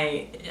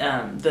Gemini,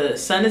 the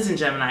sun is in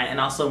Gemini,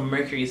 and also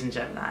Mercury is in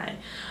Gemini.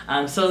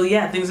 So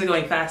yeah, things are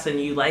going fast and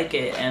you like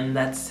it, and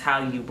that's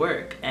how you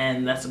work,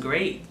 and that's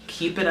great.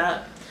 Keep it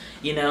up,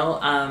 you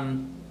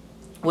know.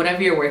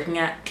 Whatever you're working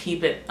at,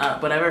 keep it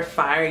up. Whatever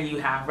fire you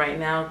have right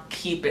now,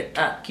 keep it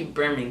up. Keep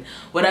burning.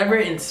 Whatever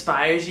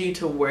inspires you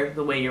to work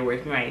the way you're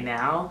working right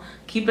now,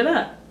 keep it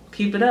up.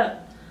 Keep it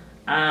up.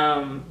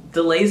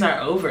 Delays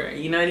are over.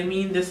 You know what I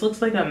mean? This looks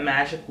like a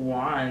magic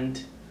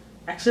wand.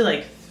 Actually,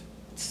 like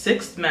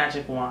 6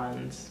 magic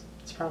wands.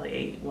 It's probably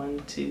 8.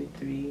 1, 2,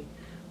 3,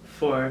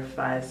 4,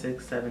 5,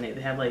 6, 7, 8.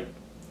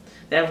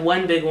 They have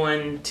 1 big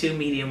one, 2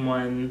 medium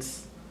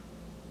ones,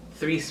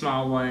 3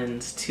 small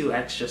ones, 2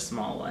 extra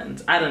small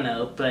ones. I don't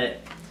know, but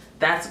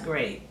that's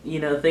great. You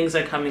know, things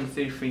are coming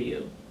through for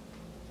you.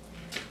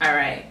 All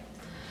right.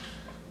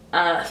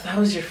 That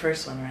was your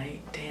first one, right?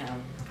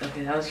 Damn.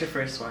 Okay, that was your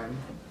first one.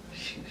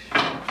 Shoot.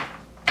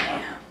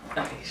 Damn.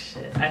 Okay,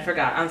 shit. I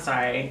forgot. I'm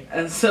sorry.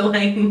 So,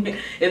 like,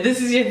 if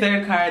this is your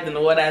 3rd card,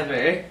 then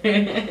whatever.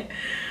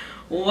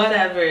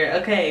 Whatever.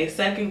 Okay,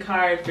 2nd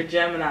card for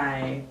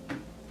Gemini.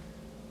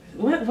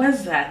 What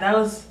was that? That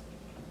was...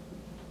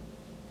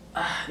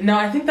 no,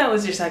 I think that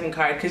was your 2nd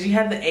card because you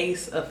had the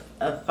Ace of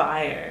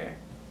Fire.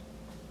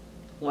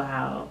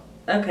 Wow.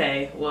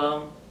 Okay,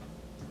 well,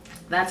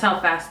 that's how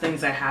fast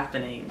things are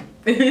happening.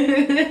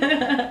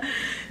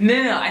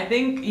 No, I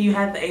think you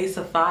had the Ace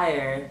of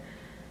Fire.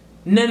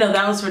 No,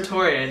 that was for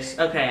Taurus.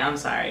 Okay, I'm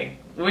sorry.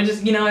 We're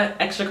just, you know what?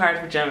 Extra card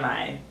for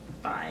Gemini.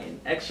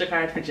 Fine. Extra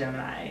card for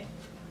Gemini.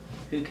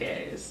 Who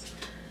cares?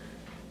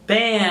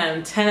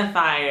 Bam! 10 of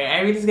Fire.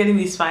 Everybody's getting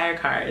these fire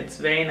cards.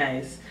 Very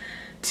nice.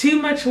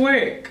 Too much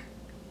work.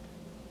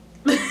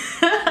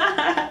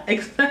 I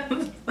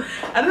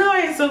don't know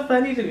why it's so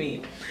funny to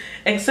me.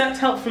 Accept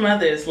help from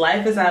others.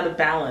 Life is out of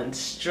balance.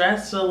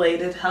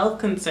 Stress-related health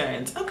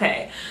concerns.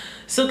 Okay,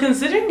 so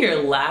considering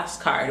your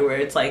last card where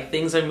it's like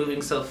things are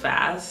moving so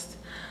fast,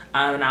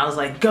 and I was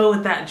like, go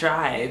with that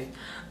drive.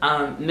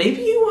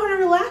 Maybe you want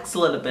to relax a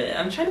little bit.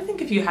 I'm trying to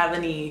think if you have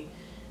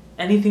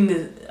anything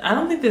that, I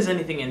don't think there's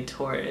anything in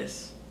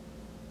Taurus.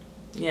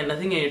 Yeah,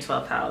 nothing in your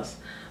 12th house.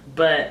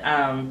 But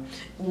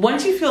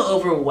once you feel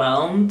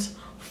overwhelmed,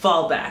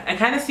 fall back. I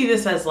kind of see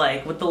this as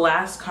like with the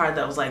last card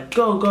that was like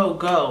go, go,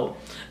 go.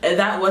 And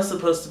that was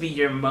supposed to be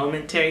your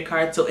momentary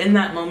card. So in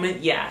that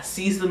moment, yeah,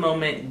 seize the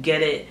moment,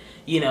 get it,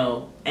 you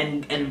know,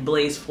 and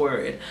blaze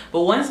forward.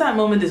 But once that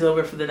moment is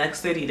over for the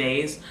next 30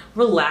 days,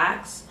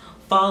 relax,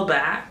 fall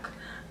back.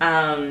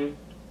 Don't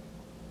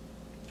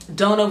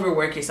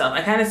overwork yourself.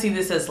 I kind of see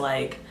this as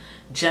like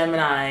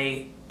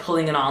Gemini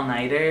pulling an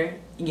all-nighter,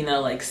 you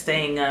know, like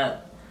staying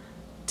up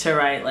to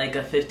write like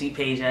a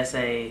 50-page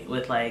essay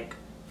with like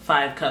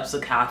 5 cups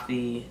of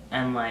coffee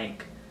and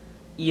like,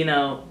 you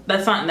know,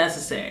 that's not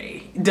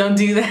necessary. Don't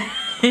do that.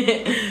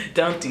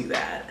 Don't do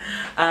that.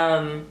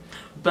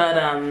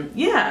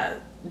 Yeah,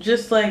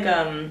 just like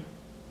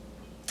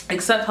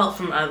accept help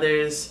from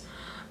others,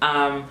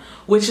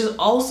 which is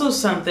also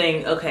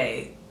something,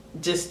 okay,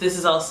 just this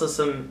is also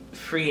some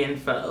free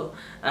info,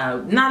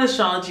 not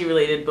astrology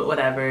related, but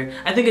whatever.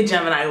 I think a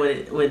Gemini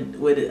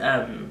would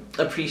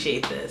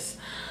appreciate this.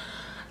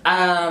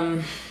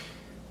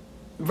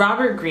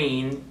 Robert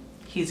Greene,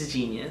 he's a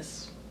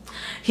genius.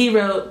 He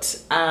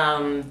wrote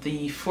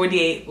the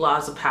 48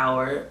 Laws of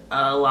Power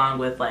along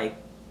with like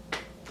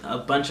a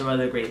bunch of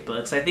other great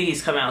books. I think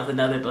he's come out with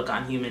another book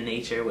on human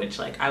nature, which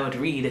like I would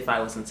read if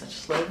I wasn't such a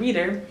slow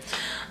reader.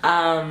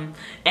 And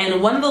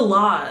one of the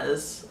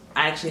laws,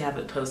 I actually have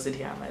it posted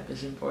here on my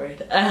vision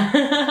board.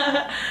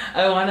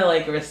 I want to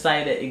like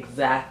recite it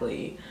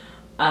exactly.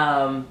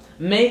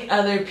 Make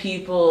other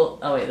people,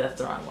 oh wait, that's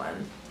the wrong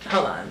one.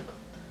 Hold on.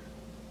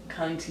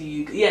 Come to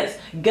you. Yes,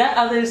 get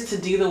others to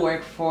do the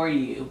work for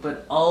you,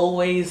 but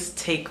always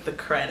take the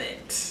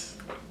credit.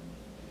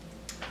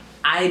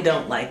 I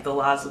don't like the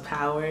laws of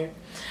power.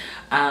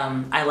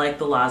 I like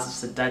the laws of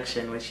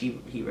seduction, which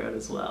he wrote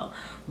as well.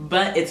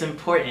 But it's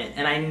important,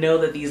 and I know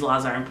that these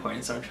laws are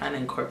important, so I'm trying to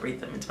incorporate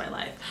them into my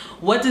life.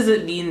 What does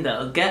it mean,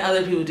 though? Get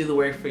other people to do the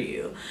work for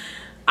you.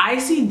 I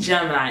see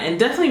Gemini, and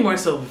definitely more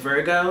so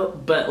Virgo,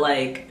 but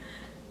like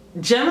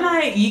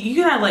Gemini, you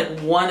can have like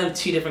one of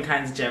two different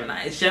kinds of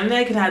Geminis.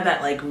 Gemini can have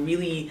that like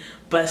really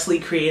bustly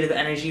creative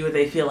energy where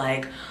they feel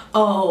like,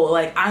 oh,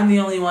 like I'm the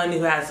only one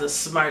who has the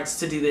smarts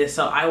to do this,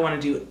 so I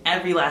want to do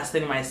every last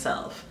thing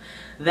myself.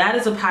 That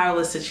is a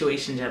powerless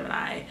situation,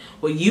 Gemini.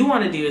 What you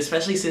want to do,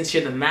 especially since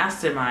you're the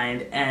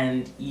mastermind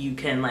and you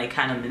can like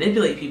kind of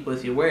manipulate people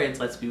with your words,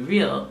 let's be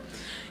real,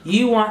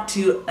 you want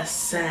to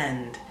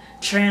ascend,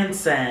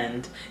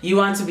 transcend. You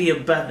want to be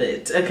above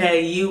it,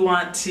 okay? You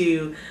want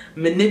to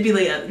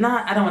manipulate,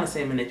 I don't want to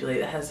say manipulate,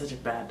 that has such a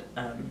bad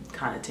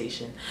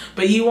connotation,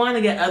 but you want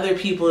to get other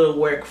people to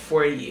work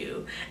for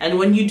you. And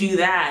when you do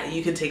that,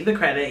 you can take the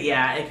credit,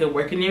 yeah, it could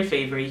work in your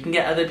favor. You can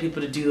get other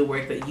people to do the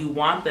work that you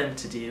want them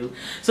to do.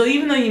 So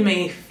even though you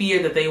may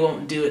fear that they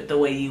won't do it the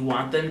way you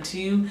want them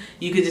to,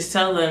 you could just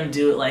tell them,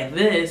 do it like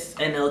this,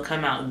 and it'll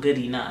come out good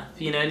enough,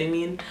 you know what I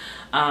mean?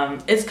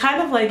 It's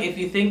kind of like if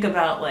you think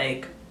about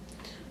like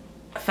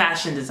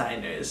fashion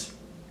designers.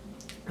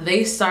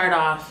 They start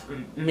off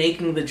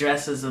making the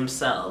dresses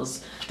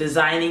themselves,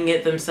 designing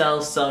it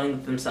themselves, sewing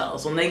it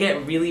themselves. When they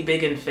get really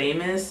big and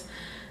famous,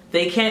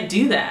 they can't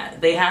do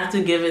that. They have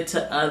to give it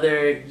to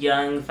other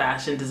young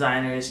fashion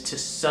designers to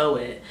sew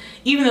it.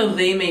 Even though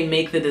they may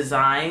make the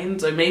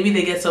designs, or maybe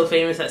they get so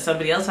famous that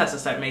somebody else has to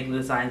start making the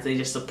designs, they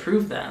just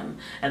approve them.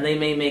 And they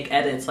may make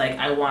edits like,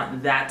 I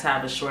want that to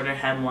have a shorter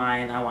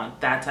hemline, I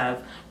want that to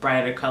have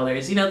brighter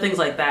colors, you know, things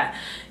like that.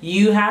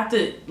 You have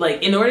to,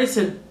 like, in order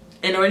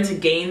to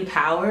gain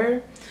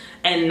power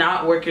and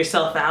not work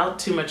yourself out,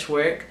 too much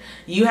work,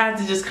 you have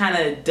to just kind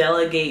of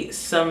delegate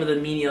some of the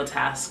menial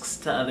tasks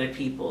to other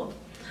people.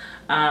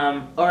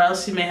 Or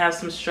else you may have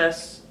some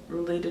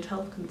stress-related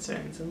health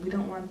concerns, and we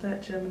don't want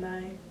that,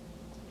 Gemini.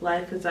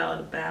 Life is out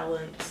of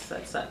balance.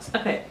 That sucks.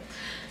 Okay.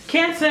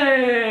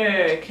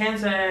 Cancer!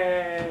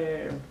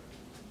 Cancer!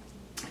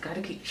 I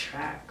gotta keep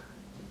track.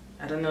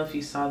 I don't know if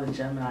you saw the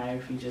Gemini or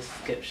if you just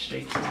skipped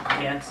straight to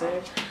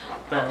Cancer,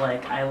 but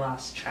like I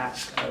lost track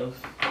of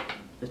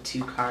the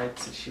 2-card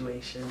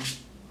situation.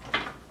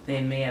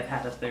 They may have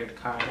had a 3rd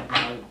card,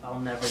 and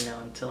I'll never know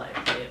until I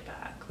play it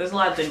back. There's a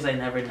lot of things I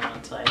never know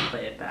until I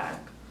play it back.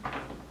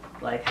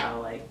 Like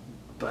how like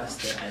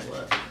busted I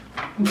look.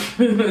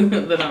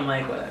 Then I'm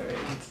like, whatever,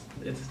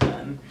 it's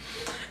done.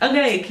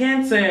 Okay,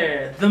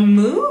 Cancer. The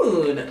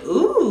moon.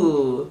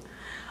 Ooh.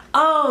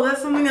 Oh,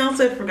 that's something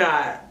else I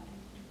forgot.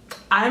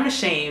 I'm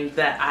ashamed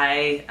that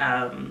I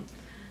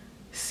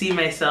see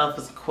myself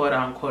as a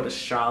quote-unquote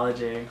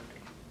astrologer.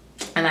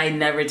 And I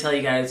never tell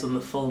you guys when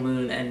the full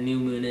moon and new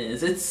moon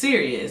is. It's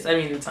serious. I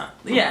mean, it's not,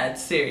 yeah,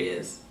 it's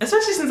serious.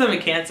 Especially since I'm a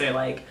Cancer,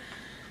 like,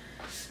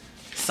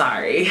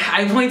 sorry.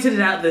 I pointed it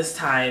out this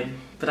time,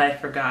 but I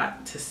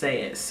forgot to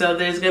say it. So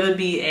there's gonna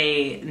be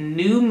a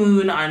new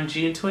moon on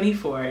June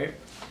 24. I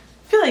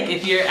feel like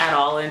if you're at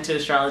all into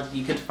astrology,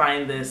 you could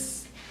find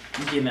this,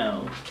 you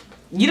know,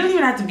 you don't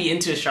even have to be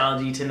into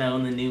astrology to know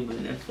when the new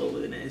moon and full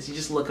moon is. You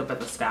just look up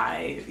at the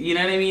sky. You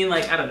know what I mean?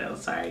 Like, I don't know,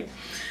 sorry.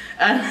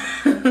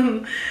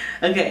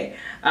 Okay,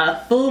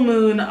 full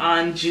moon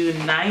on June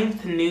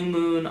 9th, new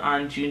moon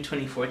on June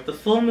 24th. The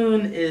full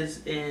moon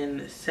is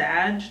in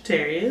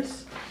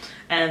Sagittarius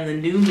and the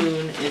new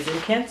moon is in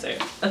Cancer.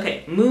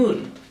 Okay,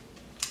 moon.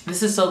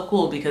 This is so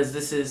cool because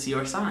this is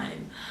your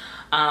sign.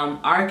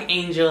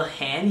 Archangel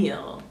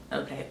Haniel.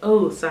 Okay,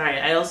 oh, sorry,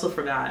 I also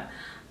forgot.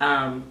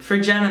 For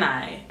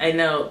Gemini, I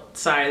know,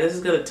 sorry, this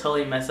is gonna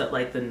totally mess up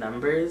like the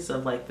numbers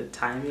of like the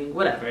timing,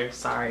 whatever,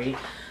 sorry.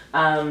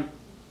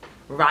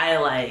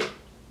 Rhyolite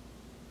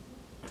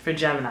for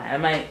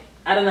Gemini.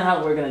 I don't know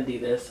how we're gonna do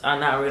this. I don't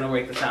know how we're gonna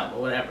work this out,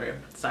 but whatever.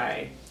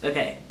 Sorry.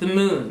 Okay, the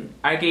moon,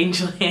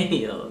 Archangel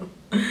Haniel.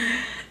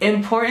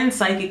 Important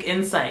psychic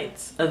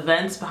insights,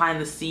 events behind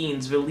the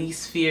scenes,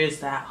 release fears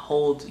that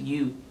hold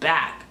you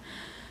back.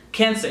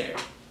 Cancer.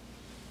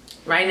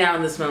 Right now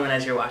in this moment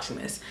as you're watching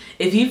this,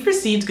 if you've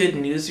received good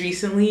news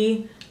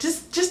recently,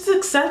 just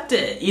accept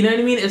it. You know what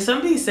I mean? If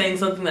somebody's saying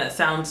something that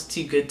sounds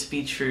too good to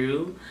be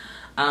true,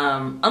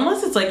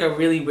 unless it's like a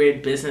really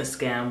weird business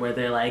scam where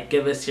they're like,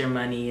 give us your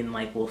money and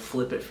like we'll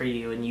flip it for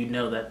you, and you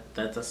know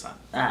that's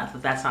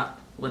not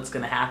what's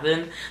gonna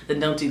happen, then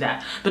don't do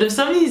that. But if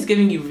somebody's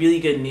giving you really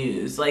good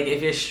news, like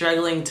if you're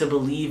struggling to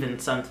believe in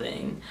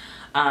something,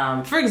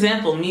 for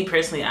example, me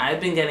personally, I've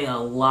been getting a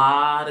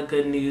lot of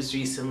good news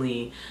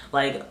recently.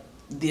 Like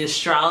the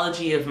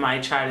astrology of my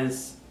chart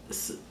is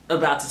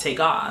about to take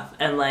off,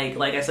 and like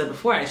I said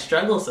before, I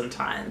struggle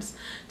sometimes.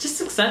 Just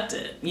accept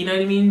it. You know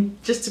what I mean?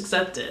 Just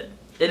accept it.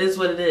 It is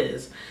what it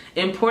is.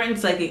 Important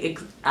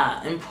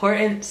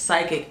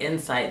psychic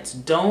insights.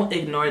 Don't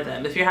ignore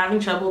them. If you're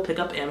having trouble, pick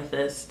up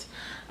amethyst.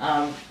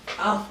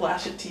 I'll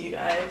flash it to you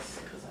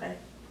guys because I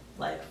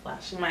like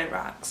flashing my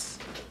rocks.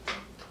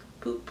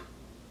 Poop.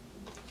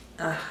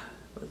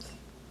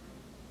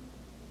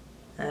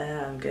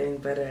 I'm getting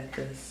better at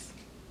this.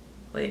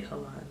 Wait,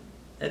 hold on.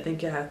 I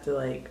think you have to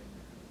like.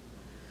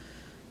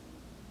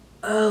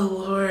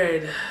 Oh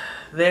Lord.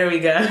 There we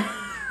go.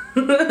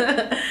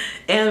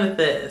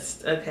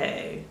 Amethyst.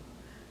 Okay.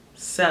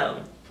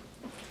 So,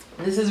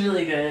 this is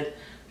really good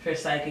for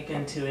psychic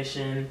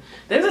intuition.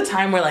 There's a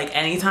time where like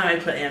anytime I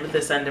put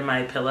amethyst under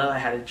my pillow, I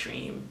had a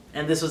dream.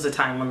 And this was a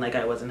time when like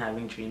I wasn't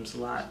having dreams a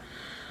lot.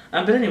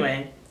 But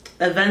anyway,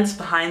 events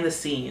behind the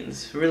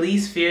scenes.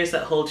 Release fears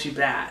that hold you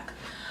back.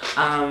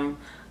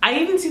 I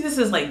even see this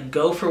as like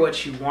go for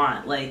what you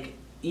want. Like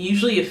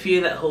usually a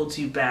fear that holds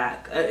you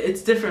back.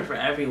 It's different for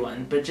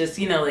everyone, but just,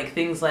 you know, like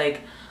things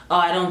like, oh,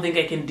 I don't think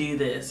I can do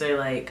this, or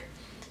like,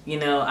 You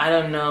know, I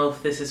don't know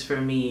if this is for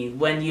me.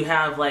 When you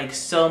have like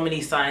so many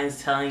signs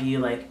telling you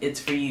like it's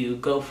for you,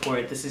 go for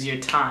it, this is your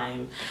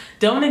time.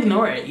 Don't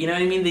ignore it. You know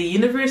what I mean? The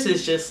universe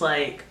is just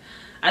like,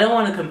 I don't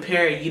want to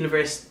compare the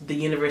universe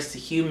to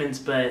humans,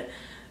 but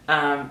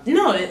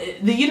no,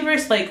 the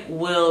universe like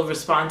will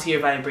respond to your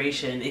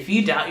vibration. If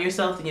you doubt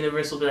yourself, the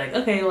universe will be like,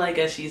 okay, well I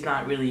guess she's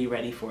not really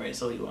ready for it,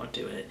 so we won't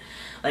do it.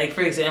 Like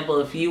for example,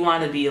 if you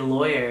want to be a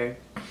lawyer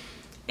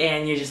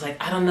and you're just like,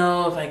 I don't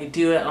know if I could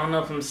do it, I don't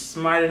know if I'm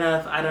smart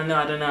enough, I don't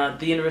know.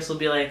 The universe will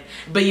be like,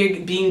 but you're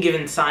being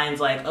given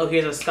signs like, oh,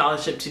 here's a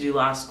scholarship to do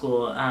law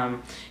school.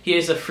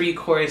 Here's a free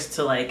course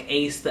to like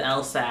ace the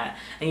LSAT.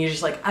 And you're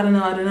just like, I don't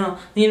know.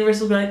 The universe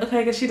will be like, okay,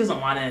 I guess she doesn't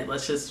want it.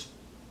 Let's just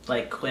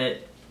like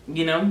quit,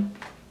 you know?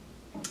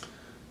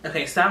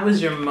 Okay, so that was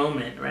your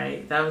moment,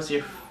 right? That was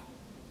your...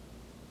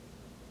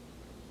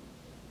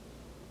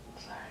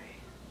 Sorry.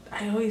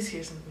 I always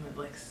hear something that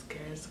like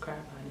scares the crap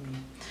out of me.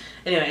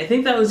 Anyway, I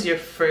think that was your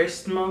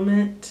first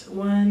moment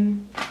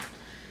one.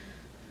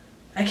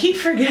 I keep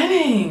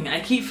forgetting.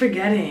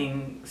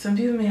 Some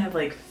people may have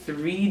like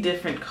 3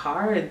 different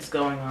cards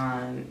going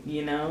on,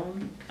 you know?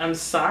 I'm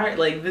sorry,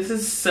 like this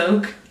is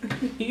so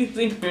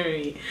confusing for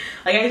me.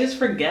 Like I just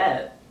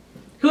forget.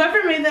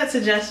 Whoever made that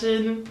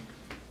suggestion,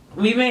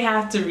 we may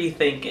have to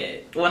rethink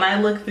it. When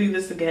I look through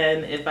this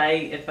again, if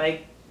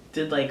I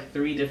did like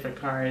 3 different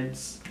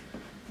cards,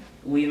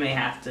 we may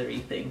have to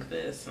rethink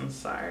this. I'm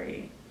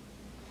sorry.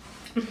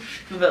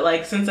 But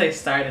like since I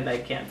started, I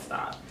can't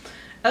stop.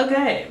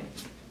 Okay.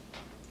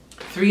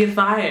 3 of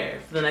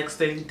fire for the next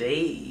 30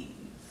 days.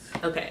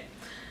 Okay.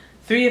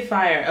 3 of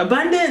fire.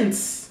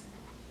 Abundance!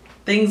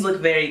 Things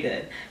look very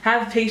good.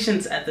 Have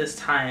patience at this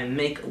time.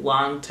 Make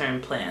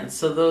long-term plans.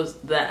 So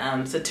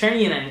that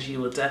Saturnian energy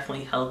will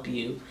definitely help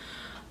you.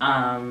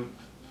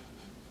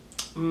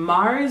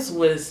 Mars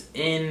was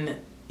in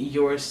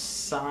your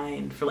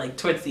sign for like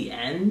towards the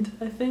end,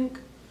 I think.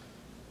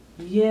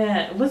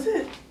 Yeah, was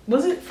it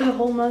for the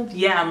whole month?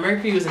 Yeah,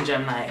 Mercury was in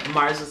Gemini,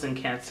 Mars was in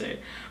Cancer,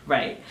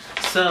 right?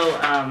 So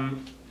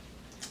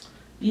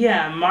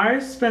yeah,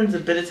 Mars spends a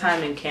bit of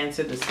time in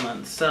Cancer this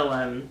month,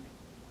 so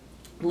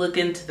look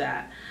into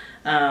that.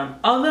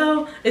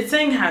 Although it's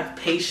saying have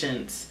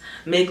patience,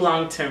 make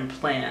long-term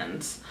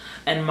plans,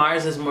 and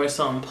Mars is more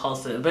so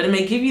impulsive, but it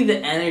may give you the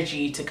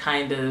energy to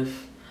kind of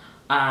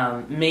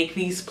make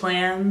these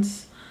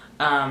plans,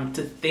 to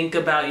think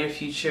about your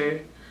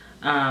future,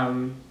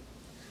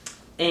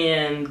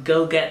 and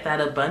go get that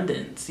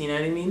abundance, you know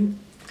what I mean?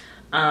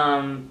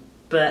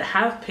 But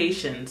have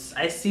patience.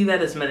 I see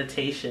that as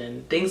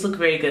meditation. Things look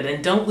very good,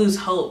 and don't lose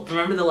hope.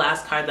 Remember the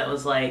last card that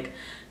was like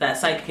that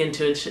psychic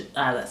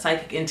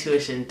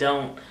intuition,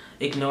 don't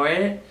ignore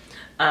it.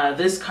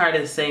 This card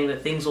is saying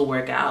that things will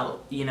work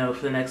out, you know,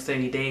 for the next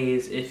 30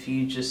 days if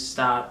you just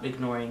stop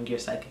ignoring your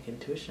psychic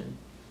intuition.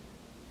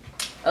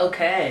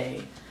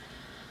 Okay.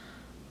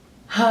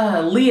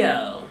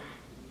 Leo,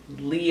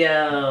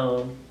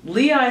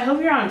 I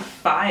hope you're on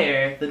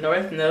fire. The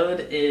North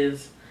Node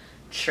is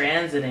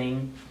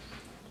transiting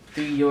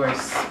through your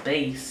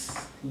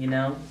space, you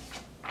know?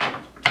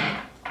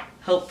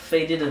 Hope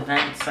fated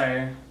events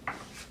are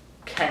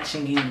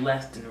catching you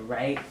left and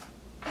right.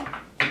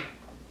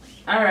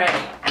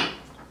 Alright,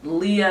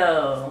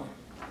 Leo.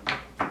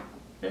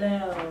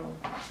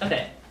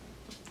 Okay,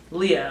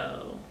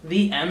 Leo,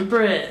 the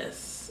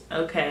Empress.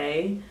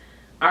 Okay,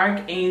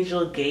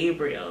 Archangel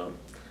Gabriel.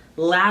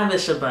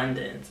 Lavish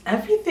abundance.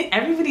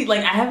 Everybody,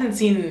 like, I haven't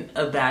seen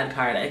a bad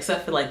card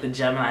except for like the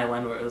Gemini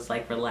one where it was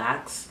like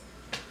relax.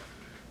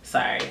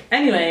 Sorry.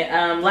 Anyway,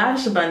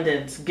 lavish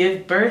abundance.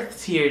 Give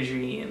birth to your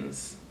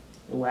dreams.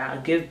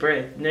 Wow, give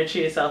birth. Nurture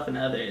yourself and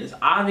others.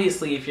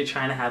 Obviously, if you're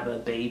trying to have a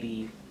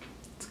baby,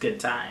 it's a good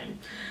time.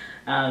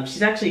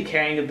 She's actually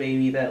carrying a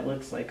baby that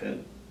looks like a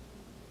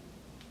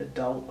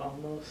adult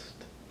almost.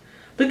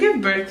 But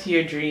give birth to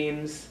your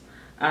dreams.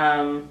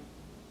 Archangel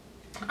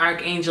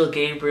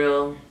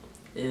Gabriel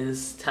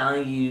is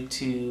telling you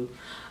to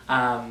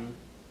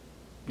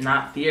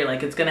not fear,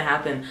 like it's gonna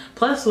happen.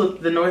 Plus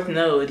with the North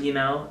Node, you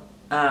know,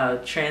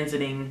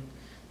 transiting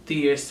through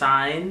your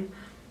sign,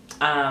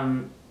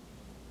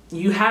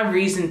 you have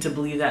reason to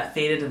believe that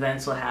fated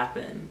events will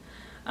happen.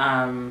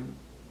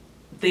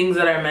 Things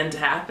that are meant to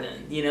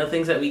happen, you know,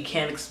 things that we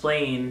can't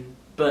explain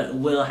but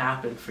will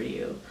happen for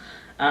you.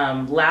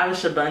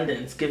 Lavish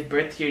abundance. Give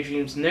birth to your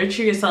dreams.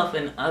 Nurture yourself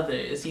and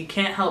others. You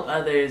can't help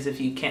others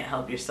if you can't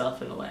help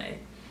yourself in a way.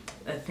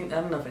 I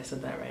don't know if I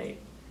said that right.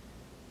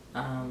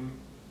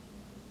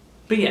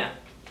 But yeah,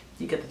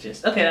 you get the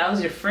gist. Okay, that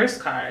was your first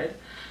card.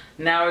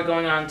 Now we're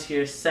going on to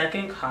your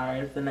second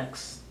card the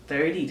next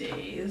 30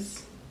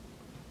 days.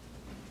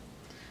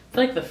 I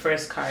feel like the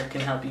first card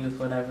can help you with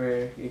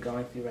whatever you're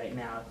going through right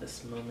now at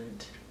this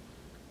moment.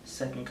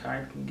 Second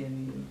card can give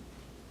you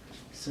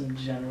some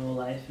general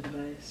life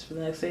advice for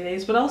the next 8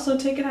 days, but also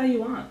take it how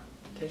you want.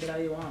 Take it how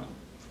you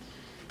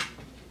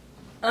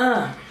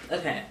want.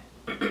 Okay.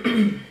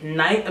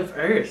 Knight of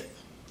Earth.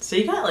 So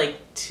you got like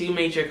 2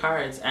 major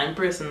cards,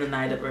 Empress and the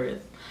Knight of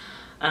Earth.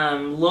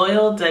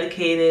 Loyal,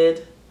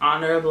 dedicated,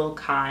 honorable,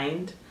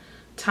 kind,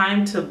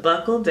 time to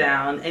buckle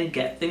down and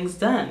get things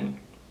done.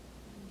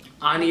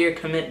 Honor your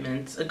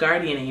commitments, a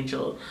guardian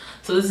angel.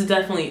 So this is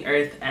definitely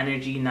Earth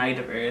energy, Knight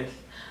of Earth.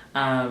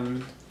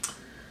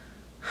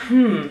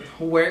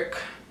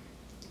 Work.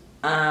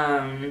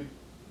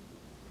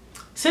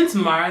 Since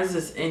Mars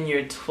is in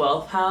your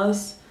 12th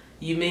house,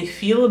 you may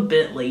feel a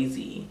bit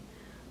lazy.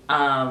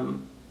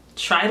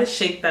 Try to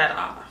shake that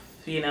off,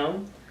 you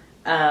know,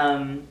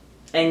 and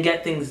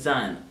get things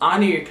done.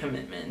 Honor your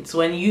commitments.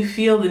 When you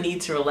feel the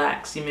need to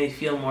relax, you may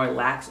feel more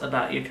lax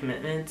about your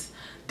commitments.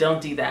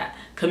 Don't do that.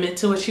 Commit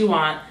to what you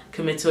want,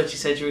 commit to what you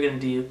said you were going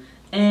to do,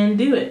 and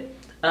do it.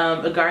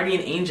 A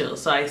guardian angel.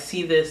 So I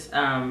see this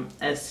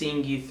as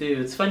seeing you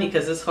through. It's funny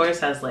because this horse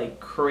has like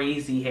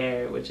crazy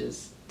hair, which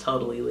is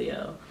totally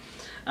Leo.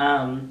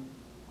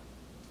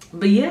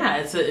 But yeah,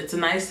 it's a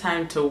nice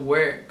time to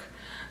work.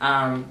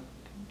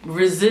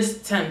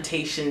 Resist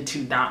temptation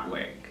to not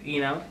work,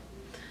 you know?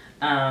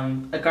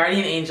 A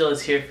guardian angel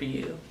is here for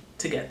you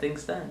to get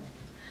things done.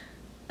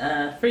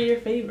 For your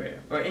favor,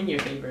 or in your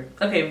favor.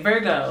 Okay,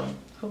 Virgo.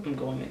 Hope I'm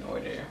going in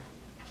order.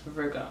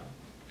 Virgo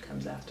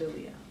comes after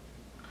Leo.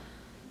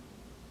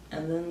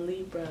 And then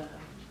Libra.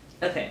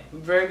 Okay,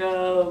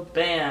 Virgo,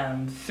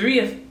 bam. Three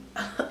of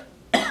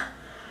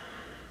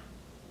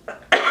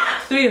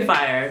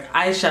fire.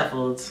 I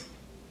shuffled.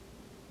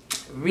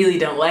 Really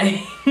don't like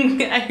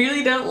I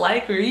really don't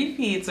like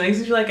repeats. It makes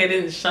me feel like I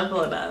didn't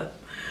shuffle enough.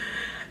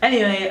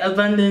 Anyway,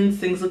 abundance,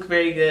 things look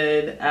very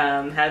good.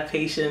 Have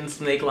patience,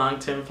 make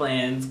long-term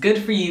plans.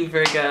 Good for you,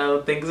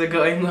 Virgo. Things are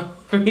going well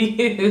for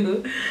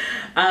you.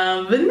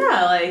 But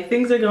no, like,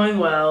 things are going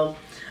well.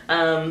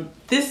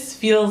 This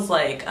feels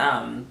like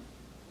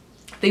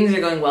things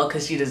are going well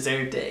because you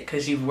deserved it,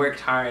 because you've worked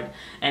hard,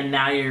 and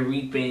now you're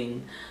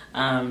reaping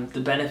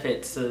the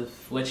benefits of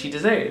what you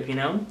deserve, you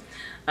know?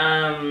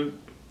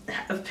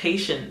 Have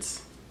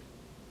patience.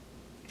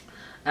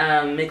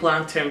 Make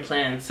long-term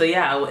plans. So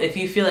yeah, if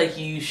you feel like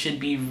you should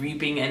be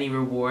reaping any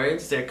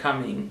rewards, they're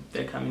coming.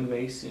 They're coming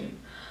very soon.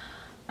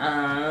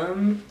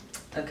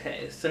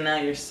 Okay, so now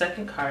your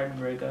second card,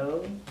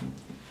 Virgo.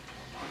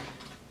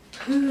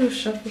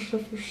 Shuffle,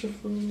 shuffle,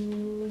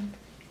 shuffle.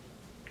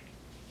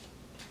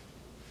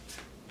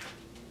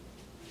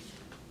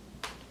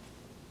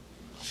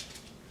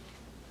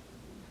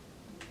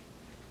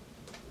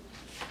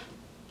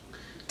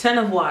 Ten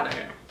of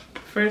Water.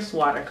 First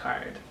water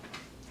card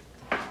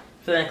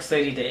for the next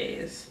 30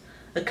 days.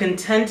 A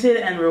contented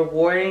and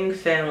rewarding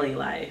family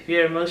life.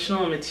 Your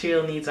emotional and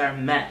material needs are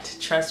met.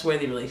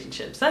 Trustworthy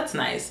relationships. That's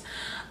nice.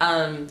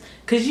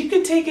 Because you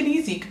can take it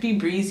easy. You could be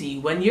breezy.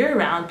 When you're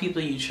around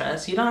people you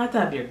trust, you don't have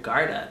to have your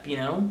guard up, you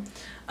know?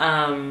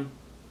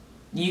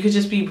 You could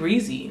just be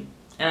breezy.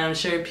 And I'm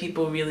sure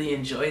people really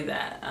enjoy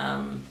that.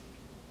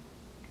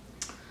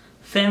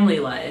 Family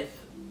life.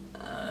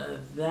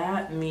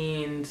 That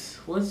means,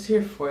 what's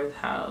your fourth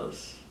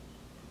house?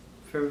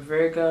 For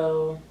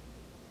Virgo,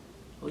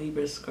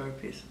 Libra,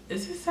 Scorpio.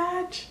 Is it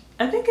Sag?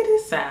 I think it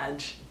is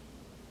Sag.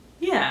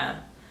 Yeah.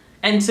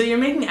 And so you're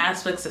making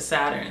aspects to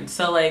Saturn.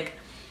 So like,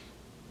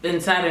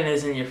 and Saturn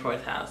is in your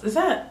fourth house.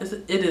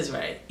 It is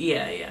right.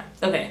 Yeah.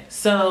 Okay.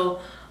 So,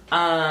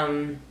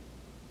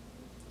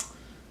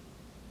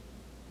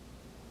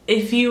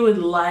 if you would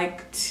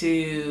like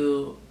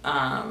to,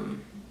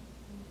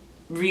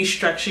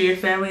 restructure your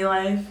family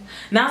life,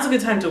 now's a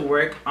good time to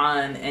work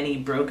on any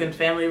broken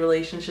family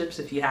relationships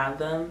if you have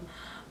them.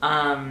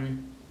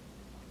 And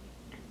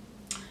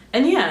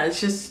yeah,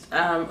 it's just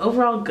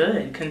overall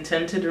good.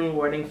 Contented and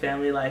rewarding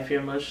family life.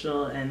 Your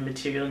emotional and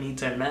material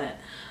needs are met.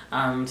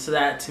 So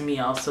that to me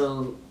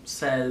also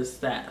says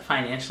that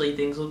financially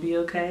things will be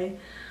okay.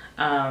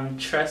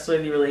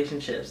 Trustworthy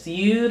relationships.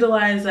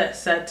 Utilize that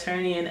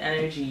Saturnian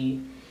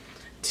energy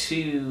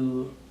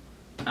to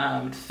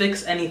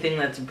fix anything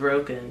that's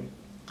broken.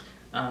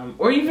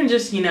 Or even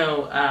just, you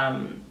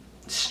know,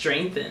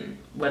 strengthen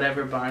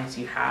whatever bonds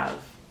you have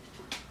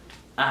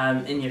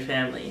in your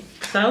family.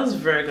 So that was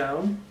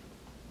Virgo.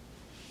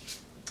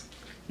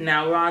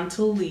 Now we're on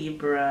to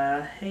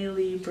Libra. Hey,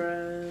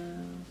 Libra.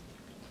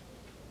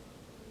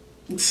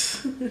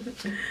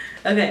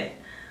 Okay,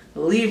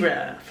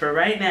 Libra, for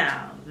right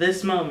now,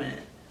 this moment.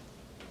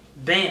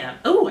 Bam.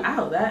 Oh,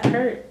 ow, that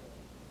hurt.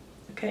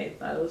 Okay,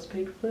 thought it was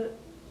paper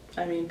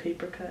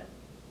cut.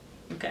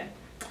 Okay.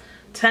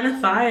 Ten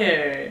of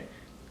Fire.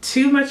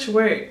 Too much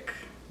work.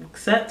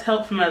 Accept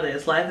help from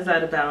others. Life is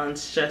out of balance.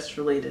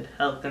 Stress-related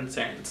health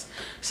concerns.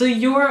 So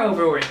you're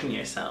overworking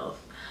yourself.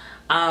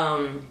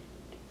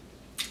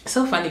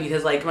 So funny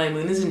because like my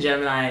moon is in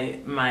Gemini,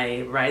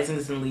 my rising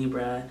is in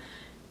Libra,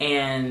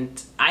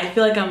 and I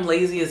feel like I'm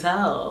lazy as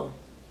hell.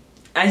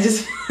 I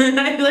feel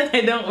like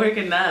I don't work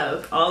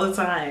enough all the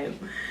time.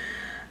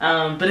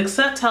 But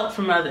accept help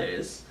from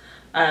others.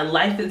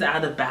 Life is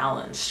out of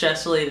balance.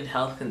 Stress-related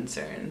health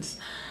concerns.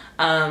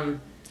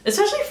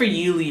 Especially for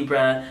you,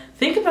 Libra,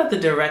 think about the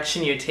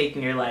direction you're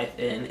taking your life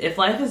in.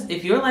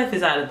 If your life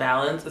is out of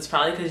balance, it's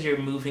probably because you're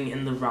moving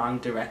in the wrong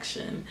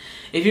direction.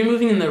 If you're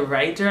moving in the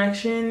right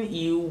direction,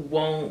 you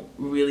won't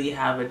really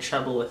have a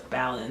trouble with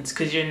balance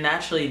because you're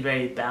naturally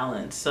very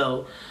balanced.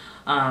 So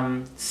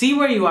See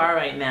where you are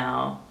right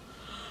now.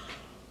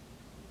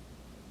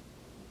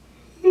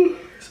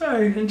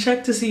 Sorry, and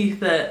check to see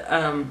that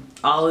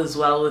all is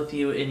well with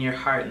you in your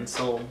heart and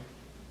soul.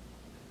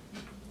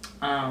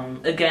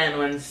 Again,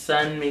 when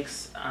Sun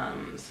makes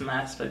some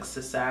aspects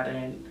to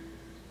Saturn,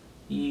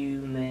 you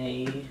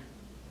may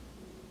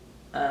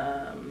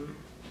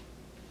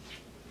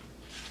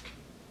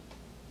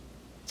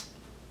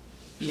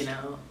you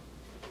know,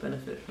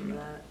 benefit from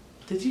that.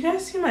 Did you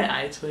guys see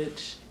my eye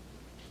twitch?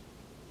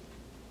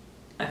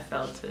 I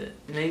felt it.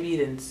 Maybe you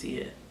didn't see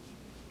it.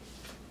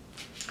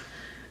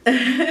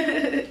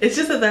 It's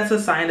just that that's a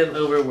sign of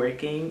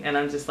overworking, and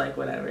I'm just like,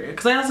 whatever.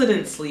 Because I also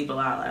didn't sleep a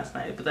lot last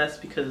night, but that's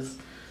because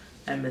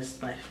I missed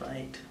my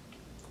flight.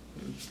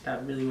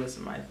 That really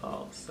wasn't my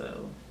fault,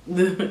 so.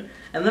 And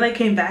then I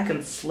came back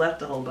and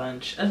slept a whole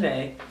bunch.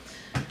 Okay.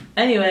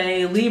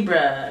 Anyway,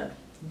 Libra,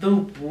 the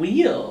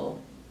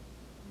wheel.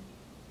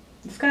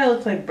 This guy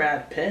looks like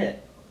Brad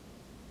Pitt.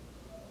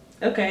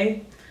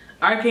 Okay.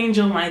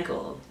 Archangel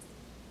Michael.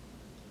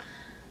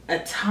 A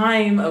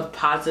time of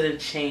positive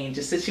change.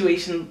 A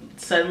situation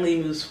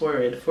suddenly moves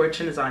forward.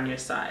 Fortune is on your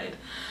side.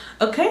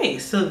 Okay,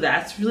 so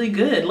that's really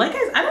good. Like,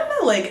 I don't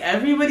know, like,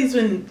 everybody's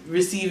been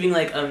receiving,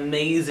 like,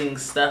 amazing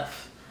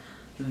stuff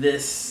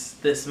this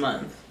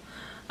month.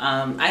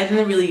 I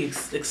didn't really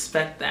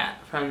expect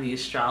that from the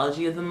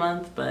astrology of the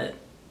month, but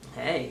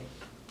hey.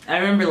 I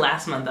remember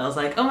last month I was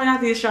like, oh my god,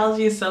 the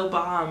astrology is so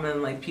bomb,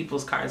 and like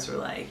people's cards were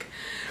like,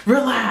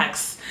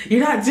 relax,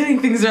 you're not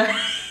doing things right.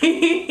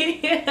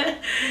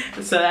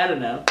 So I don't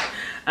know.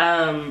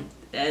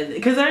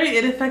 Because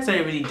it affects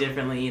everybody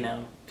differently, you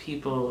know.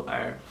 People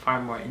are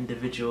far more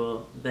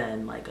individual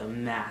than like a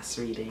mass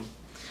reading.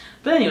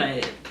 But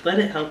anyway, let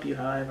it help you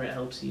however it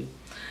helps you.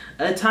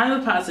 A time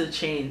of positive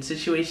change.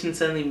 Situation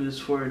suddenly moves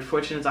forward.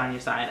 Fortune is on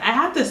your side. I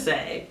have to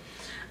say,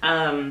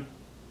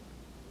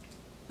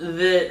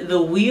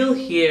 the wheel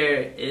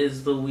here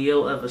is the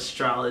wheel of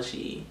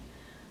astrology.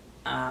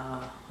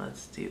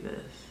 Let's do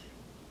this.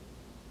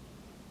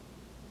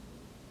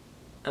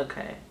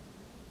 Okay.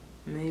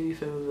 Maybe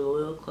if I move it a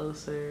little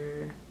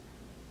closer.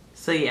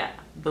 So yeah,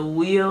 the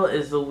wheel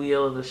is the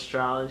wheel of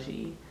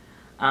astrology.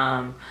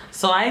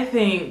 So I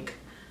think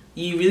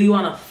you really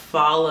want to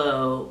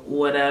follow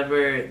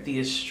whatever the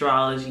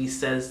astrology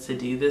says to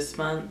do this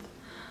month.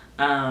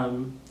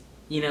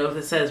 You know, if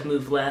it says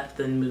move left,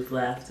 then move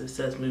left. If it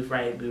says move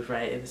right, move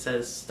right. If it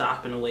says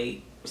stop and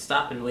wait,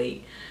 stop and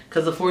wait.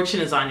 Because the fortune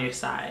is on your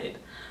side.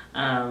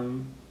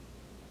 And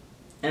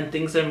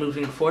things are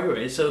moving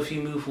forward. So if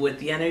you move with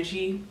the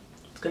energy,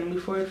 it's going to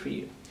move forward for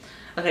you.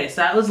 Okay,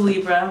 so that was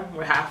Libra.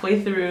 We're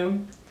halfway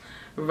through.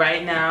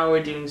 Right now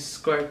we're doing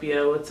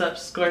Scorpio. What's up,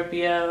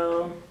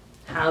 Scorpio?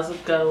 How's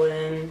it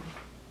going?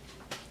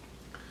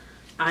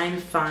 I'm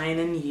fine,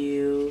 and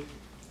you?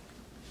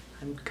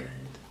 I'm good.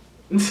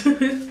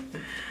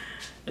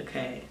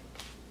 Okay.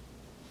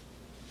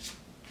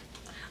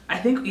 I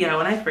think, yeah,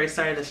 when I first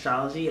started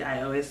astrology,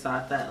 I always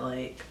thought that,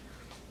 like,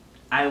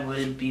 I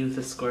wouldn't be with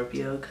a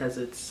Scorpio because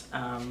it's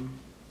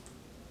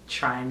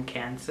trine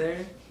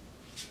Cancer.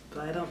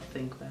 But I don't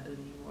think that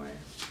anymore.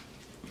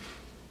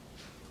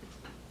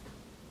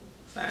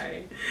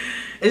 Sorry.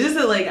 It's just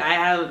that, like,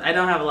 I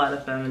don't have a lot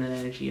of feminine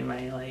energy in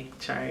my, like,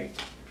 chart.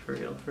 For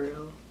real, for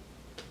real.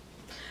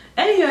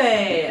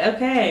 Anyway,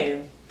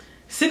 okay.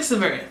 Six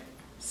of Earth.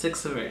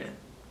 Six of Earth.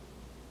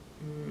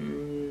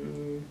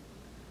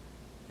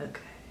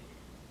 Okay.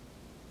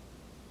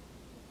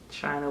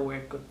 Trying to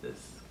work with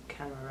this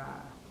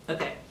camera.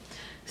 Okay.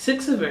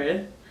 Six of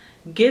Earth.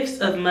 Gifts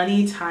of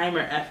money, time,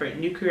 or effort.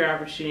 New career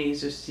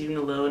opportunities, receiving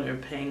a loan, or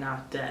paying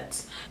off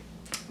debts.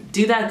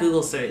 Do that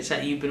Google search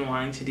that you've been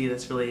wanting to do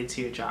that's related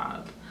to your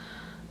job.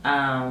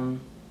 I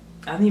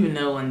don't even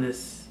know when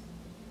this...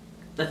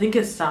 I think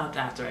it stopped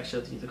after I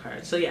showed you the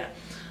card. So yeah.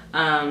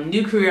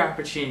 New career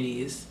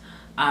opportunities.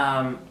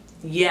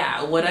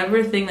 Yeah,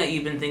 whatever thing that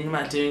you've been thinking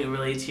about doing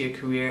related to your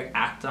career,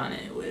 act on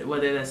it.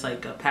 Whether that's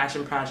like a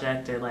passion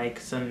project or like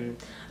some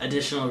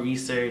additional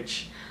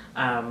research.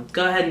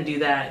 Go ahead and do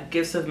that.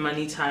 Gifts of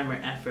money, time, or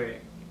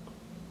effort.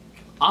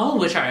 All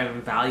of which are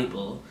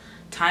invaluable.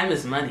 Time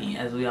is money,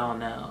 as we all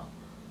know.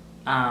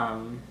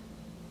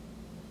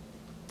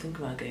 Think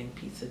about getting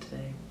pizza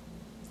today.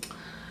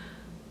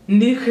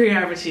 New career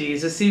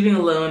opportunities, receiving a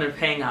loan, or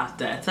paying off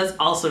debts. That's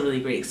also really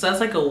great. So that's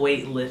like a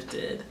weight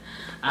lifted.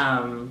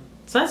 So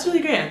that's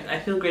really great. I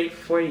feel great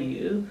for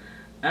you.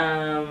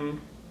 Yeah.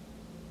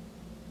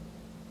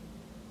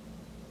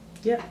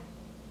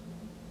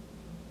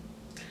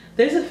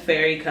 There's a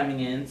fairy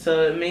coming in,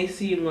 so it may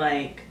seem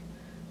like,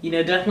 you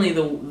know, definitely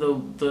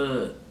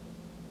the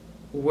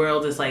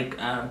world is like,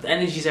 the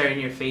energies are in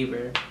your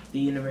favor. The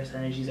universe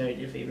energies are in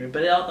your favor.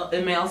 But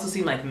it may also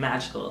seem like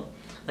magical.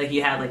 Like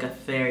you had like a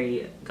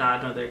fairy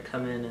godmother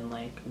come in and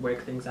like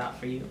work things out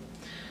for you.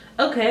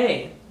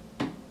 Okay.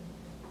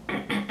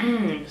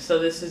 So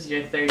this is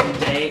your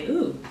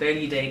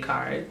 30-day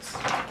cards.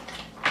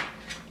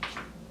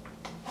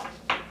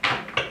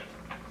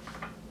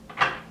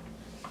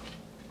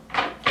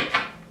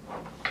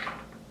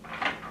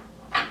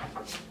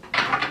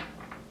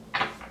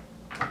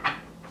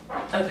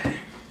 Okay.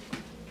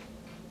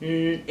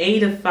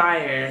 Eight of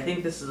fire. I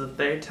think this is the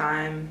third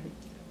time.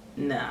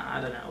 No, I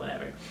don't know,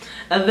 whatever.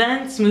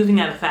 Events moving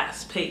at a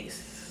fast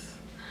pace.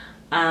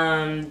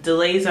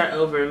 Delays are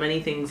over.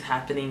 Many things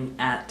happening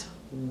at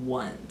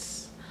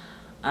once.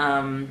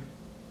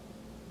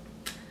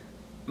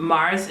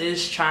 Mars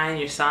is trying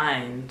your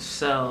sign,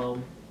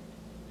 so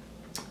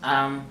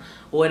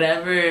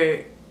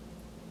whatever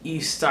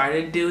you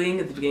started doing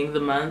at the beginning of the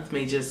month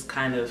may just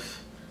kind of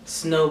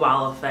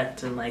snowball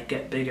effect and like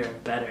get bigger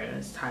and better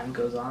as time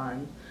goes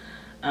on,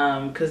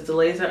 because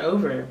delays are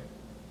over.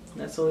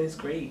 That's always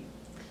great.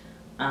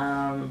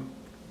 Yeah,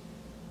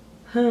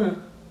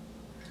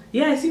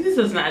 I see this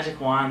as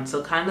magic wand,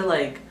 so kind of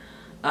like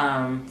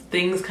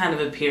things kind of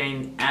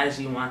appearing as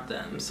you want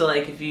them. So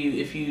like if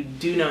you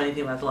do know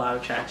anything about the law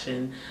of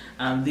attraction,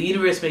 the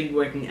universe may be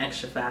working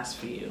extra fast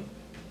for you,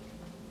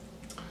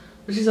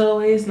 which is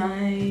always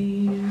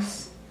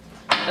nice.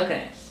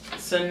 Okay,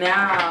 so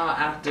now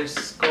after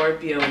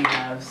Scorpio we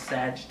have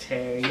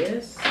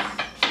Sagittarius.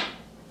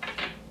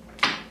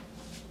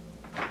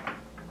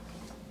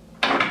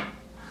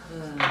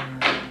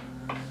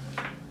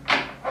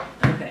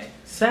 Okay,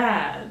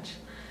 Sag,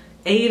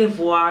 Eight of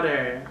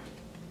Water.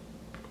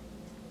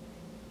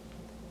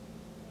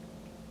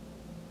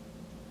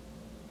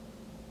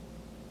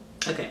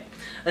 Okay,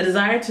 a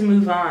desire to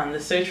move on, the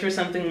search for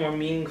something more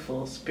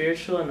meaningful,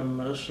 spiritual and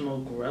emotional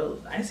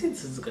growth. I see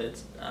this as a good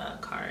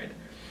card.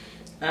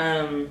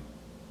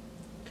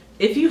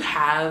 If you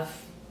have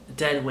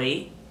dead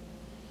weight,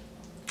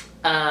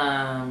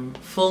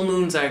 full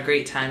moons are a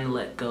great time to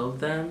let go of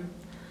them.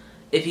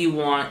 If you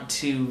want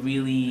to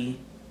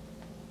really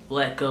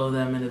let go of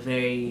them in a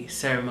very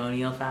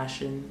ceremonial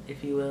fashion,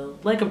 if you will,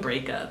 like a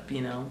breakup,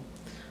 you know,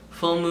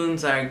 full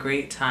moons are a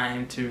great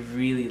time to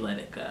really let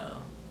it go.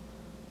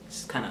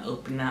 Just kind of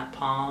open that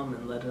palm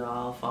and let it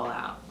all fall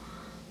out.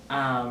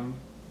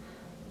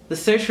 The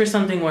search for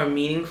something more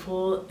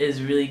meaningful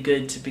is really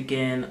good to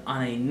begin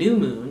on a new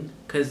moon,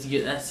 because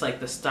that's like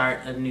the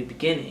start of new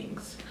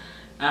beginnings.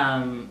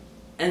 And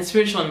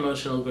spiritual and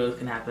emotional growth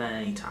can happen at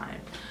any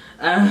time.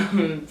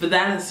 But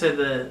that is for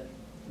the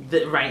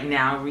right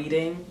now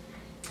reading.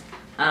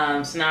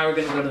 So now we're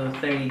going to go to the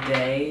 30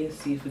 days,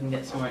 see if we can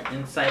get some more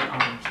insight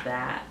on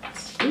that.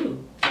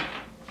 Ooh.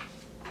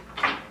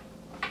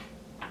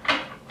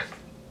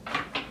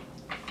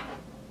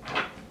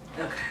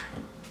 Okay.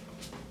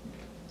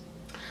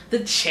 The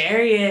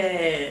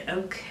Chariot.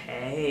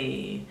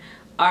 Okay.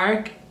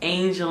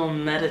 Archangel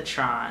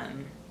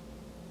Metatron.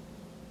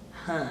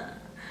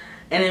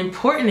 An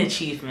important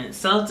achievement,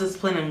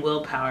 self-discipline and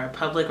willpower,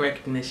 public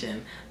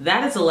recognition.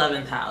 That is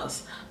 11th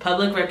house.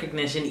 Public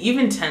recognition,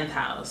 even 10th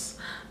house.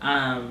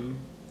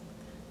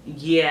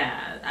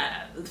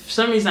 Yeah, for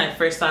some reason I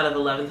first thought of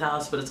 11th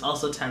house, but it's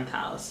also 10th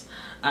house.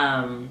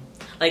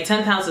 Like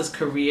 10th house is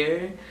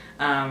career,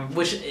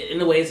 which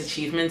in a way is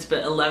achievements,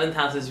 but 11th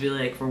house is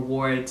really like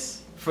rewards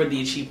for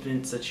the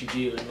achievements that you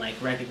do and like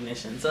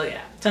recognition. So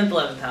yeah, 10th,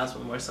 11th house,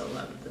 but more so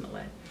 11th in a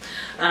way.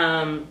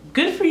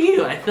 Good for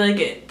you. I feel like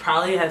it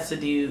probably has to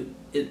do,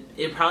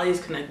 it probably is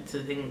connected to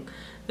the thing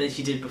that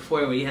you did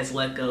before, where you had to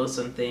let go of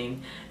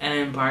something and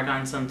embark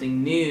on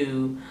something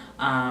new,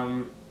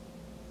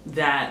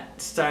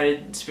 that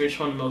started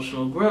spiritual and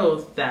emotional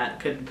growth that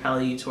could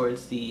propel you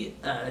towards the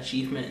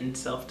achievement and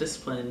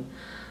self-discipline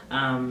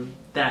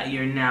that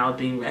you're now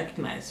being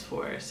recognized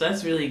for. So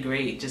that's really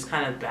great. Just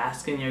kind of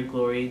bask in your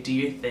glory, do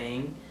your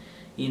thing.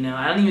 You know,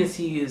 I don't even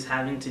see you as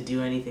having to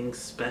do anything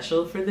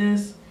special for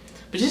this,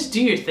 but just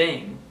do your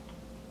thing.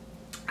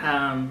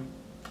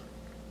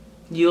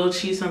 You'll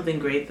achieve something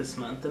great this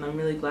month, and I'm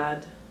really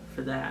glad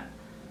for that.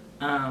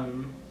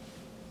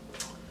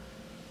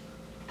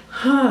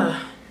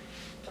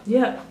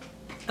 Yeah,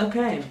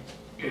 okay.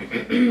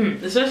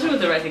 Especially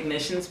with the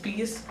recognitions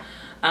piece,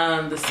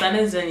 the sun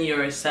is in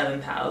your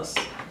 7th house,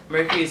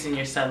 Mercury is in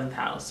your 7th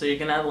house, so you're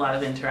gonna have a lot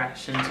of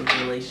interactions with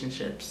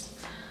relationships,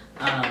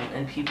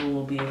 and people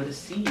will be able to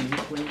see you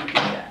when you do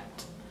that.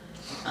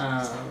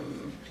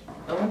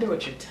 I wonder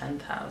what your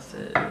 10th house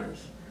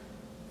is.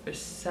 For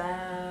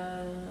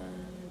Sag,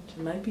 it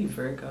might be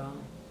Virgo.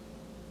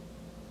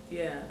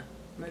 Yeah,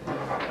 it might be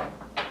Virgo.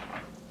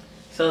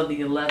 So the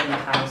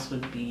 11th house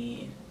would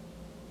be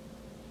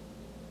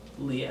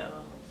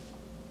Leo.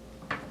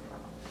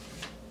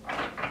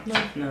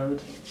 North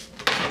Node.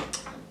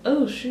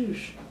 Oh,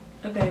 shoosh.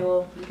 Okay,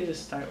 well, we could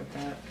just start with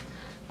that.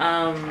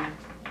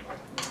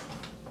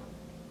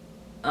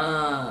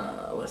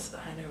 What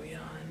sign are we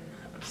on?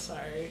 I'm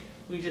sorry.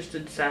 We just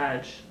did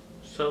Sag.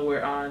 So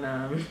we're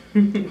on,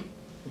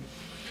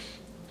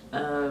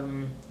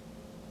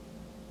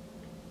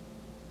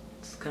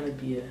 it's gonna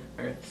be a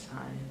earth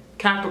sign.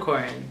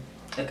 Capricorn.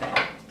 Okay.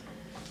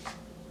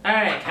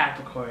 Alright,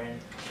 Capricorn.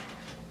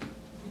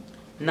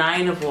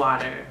 9 of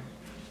water.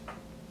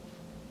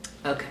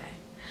 Okay.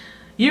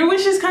 Your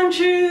wishes come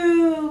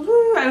true!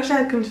 Woo! I wish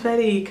I had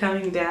confetti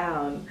coming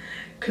down.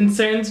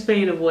 Concerns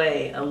fade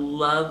away. A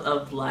love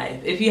of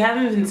life. If you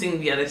haven't been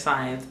seeing the other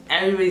signs,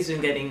 everybody's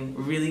been getting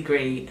really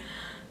great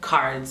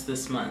cards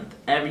this month.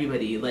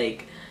 Everybody.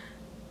 Like,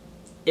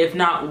 if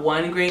not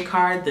one great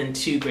card, then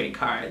two great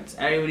cards.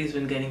 Everybody's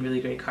been getting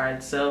really great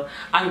cards. So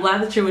I'm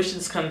glad that your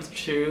wishes come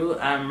true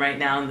right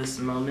now in this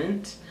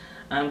moment.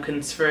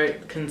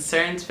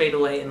 Concerns fade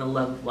away in the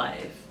love of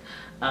life.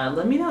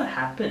 Let me know what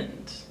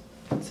happened.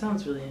 It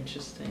sounds really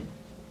interesting.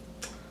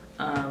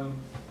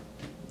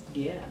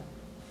 Yeah.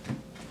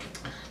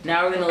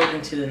 Now we're going to look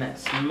into the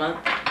next month,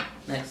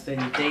 next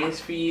 30 days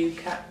for you,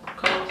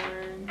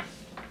 Capricorn.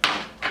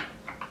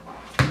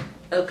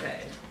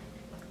 Okay.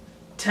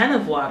 10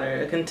 of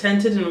Water. A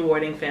contented and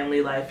rewarding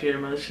family life. Your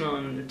emotional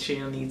and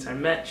material needs are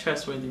met.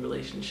 Trustworthy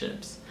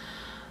relationships.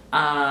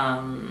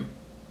 Virgo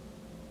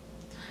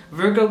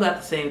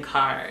got the same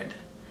card.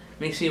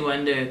 Makes me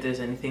wonder if there's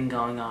anything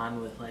going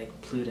on with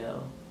like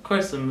Pluto. Of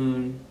course the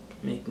moon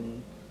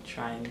making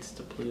trines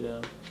to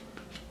Pluto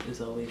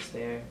is always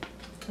there.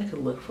 I could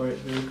look for it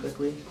really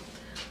quickly.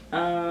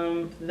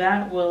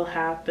 That will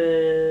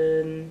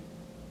happen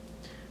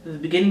at the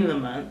beginning of the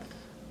month,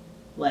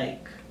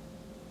 like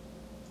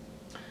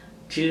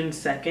June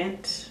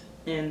 2nd,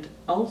 and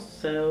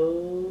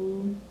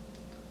also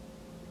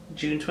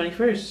June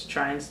 21st,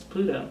 trines to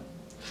Pluto.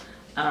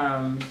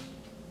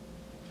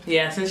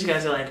 Yeah, since you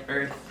guys are like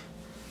Earth,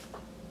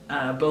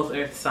 both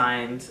Earth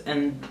signs,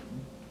 and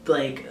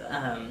like,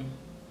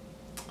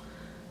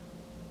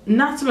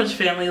 not so much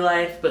family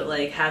life, but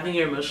like having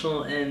your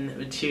emotional and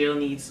material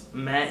needs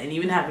met, and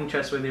even having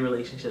trustworthy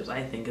relationships,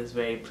 I think is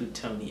very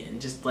Plutonian.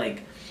 Just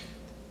like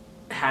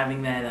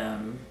having that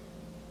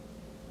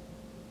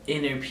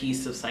inner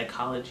piece of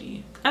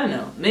psychology. I don't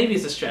know, maybe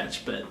it's a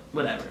stretch, but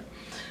whatever.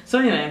 So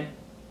anyway,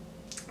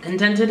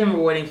 contented and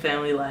rewarding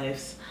family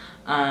lives.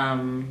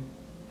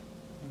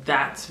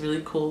 That's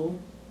really cool.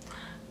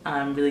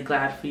 I'm really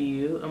glad for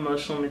you.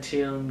 Emotional and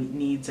material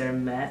needs are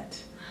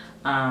met.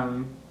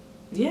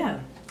 Yeah,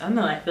 I don't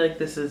know, I feel like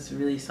this is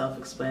really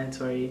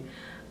self-explanatory.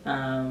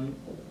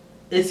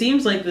 It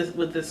seems like this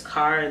with this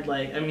card,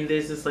 like, I mean,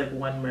 there's this like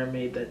one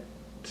mermaid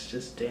that's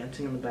just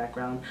dancing in the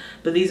background,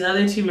 but these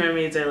other two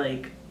mermaids are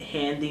like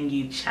handing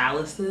you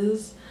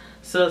chalices.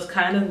 So it's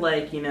kind of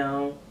like, you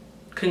know,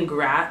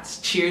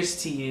 congrats,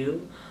 cheers to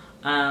you.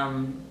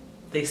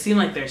 They seem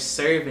like they're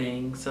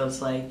serving, so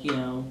it's like, you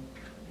know,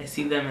 I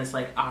see them as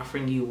like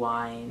offering you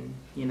wine,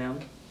 you know?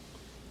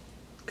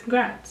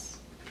 Congrats.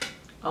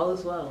 All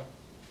is well.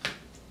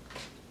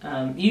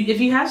 If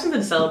you have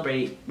something to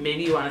celebrate,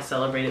 maybe you want to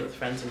celebrate it with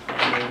friends and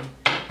family.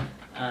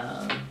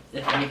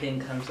 If anything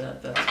comes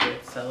up that's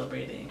worth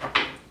celebrating.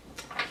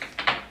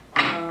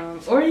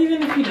 Or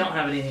even if you don't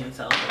have anything to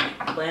celebrate,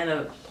 plan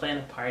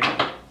a party.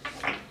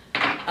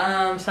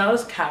 So that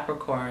was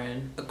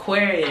Capricorn.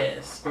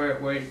 Aquarius.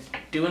 We're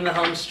doing the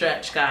home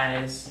stretch,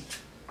 guys.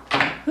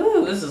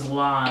 Ooh, this is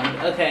long.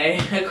 Okay,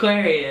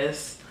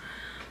 Aquarius.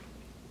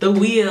 The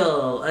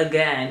Wheel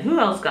again. Who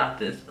else got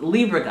this?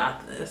 Libra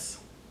got this.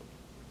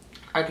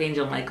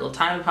 Archangel Michael.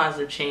 Time of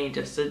positive change.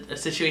 A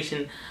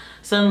situation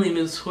suddenly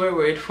moves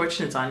forward.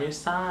 Fortune is on your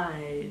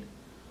side.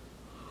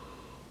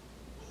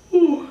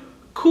 Ooh,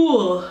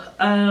 cool.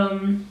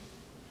 Time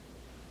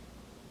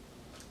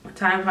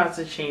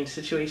positive change.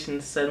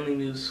 Situation suddenly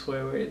moves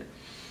forward.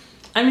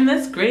 I mean,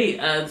 that's great.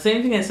 The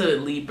same thing I said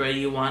with Libra.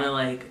 You want to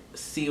like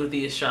see what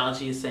the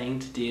astrology is saying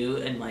to do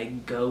and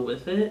like go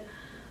with it.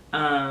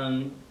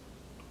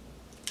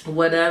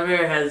 Whatever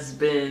has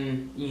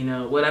been, you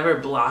know,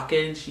 whatever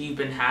blockage you've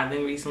been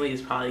having recently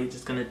is probably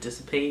just going to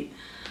dissipate.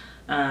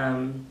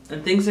 And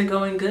things are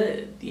going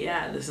good.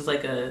 Yeah, this is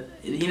like a,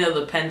 you know,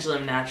 the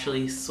pendulum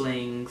naturally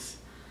swings.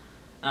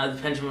 The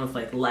pendulum of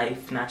like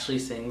life naturally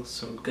swings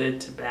from good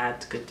to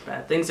bad to good to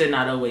bad. Things are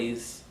not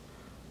always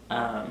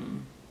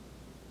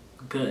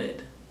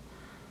good.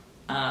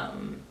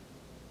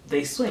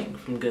 They swing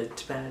from good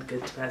to bad,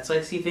 good to bad. So I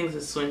see things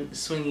as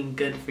swinging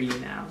good for you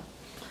now.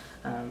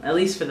 At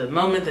least for the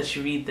moment that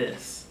you read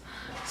this.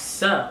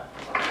 So,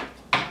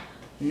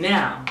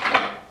 now,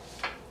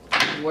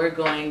 we're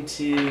going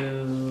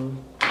to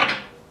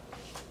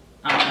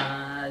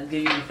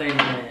give you 30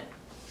 minutes.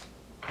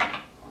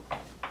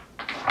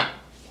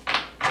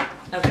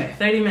 Okay,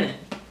 30 minutes.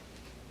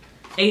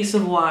 Ace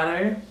of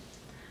Water.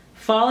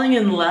 Falling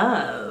in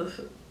love.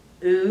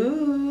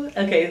 Ooh.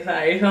 Okay,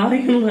 sorry.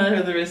 Falling in love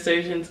with the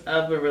resurgence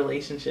of a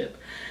relationship.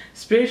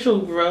 Spiritual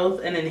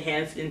growth and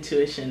enhanced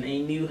intuition.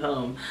 A new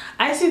home.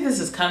 I see this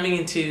as coming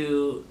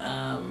into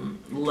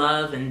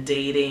love and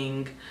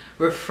dating.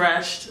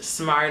 Refreshed,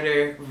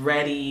 smarter,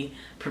 ready,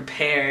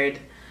 prepared.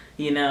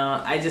 You know,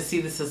 I just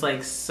see this as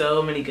like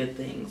so many good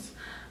things.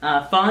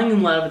 Falling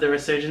in love with the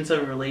resurgence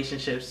of a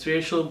relationship.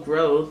 Spiritual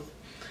growth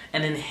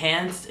and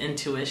enhanced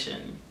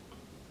intuition.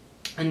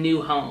 A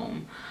new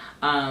home.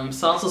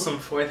 So also some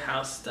fourth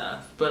house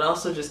stuff, but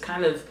also just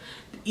kind of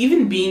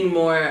even being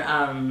more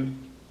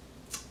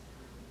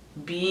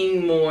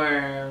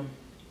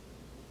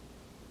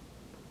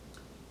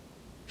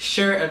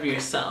sure of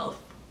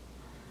yourself.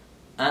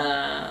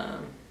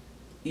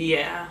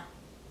 Yeah.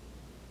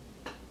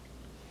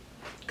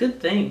 Good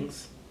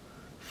things.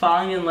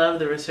 Falling in love,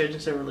 the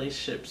resurgence of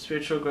relationships,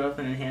 spiritual growth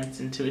and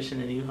enhanced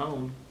intuition, a new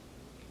home.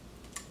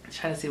 I'm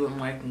trying to see what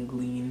more I can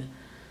glean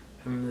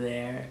from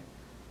there.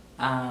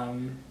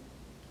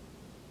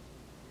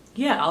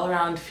 Yeah, all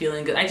around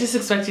feeling good. I just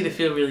expect you to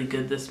feel really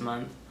good this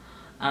month,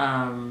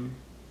 as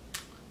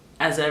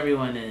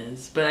everyone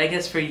is. But I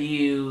guess for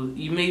you,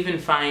 you may even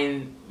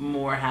find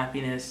more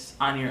happiness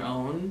on your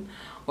own,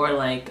 or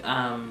like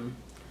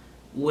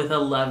with a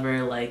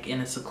lover, like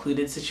in a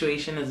secluded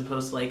situation, as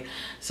opposed to like,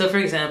 so for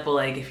example,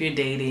 like if you're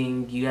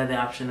dating, you have the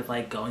option of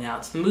like going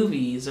out to the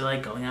movies, or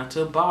like going out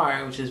to a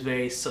bar, which is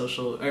very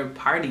social, or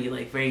party,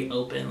 like very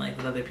open, like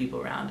with other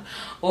people around.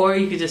 Or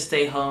you could just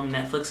stay home,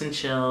 Netflix and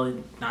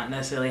chill, not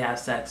necessarily have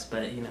sex,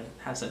 but you know,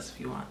 have sex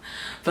if you want,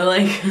 but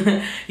like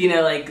you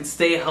know, like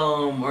stay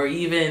home. Or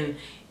even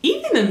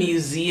a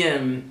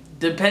museum,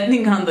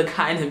 depending on the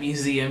kind of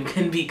museum,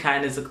 can be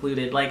kind of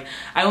secluded. Like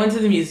I went to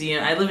the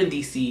museum, I live in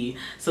DC,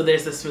 so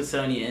there's the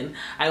Smithsonian.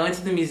 I went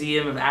to the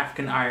Museum of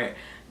African Art.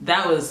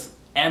 That was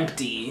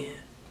empty,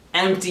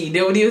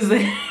 nobody was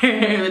there.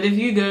 But if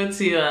you go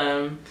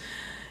to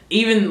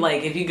even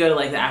like if you go to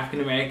like the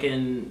African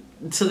American,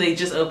 so they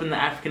just opened the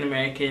African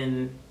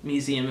American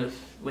Museum of,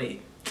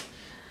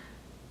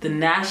 the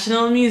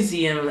National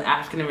Museum of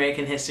African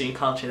American History and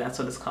Culture, that's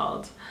what it's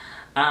called.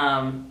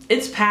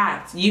 It's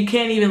packed. You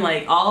can't even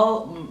like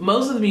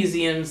most of the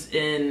museums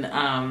in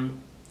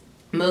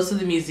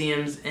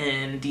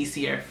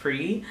DC are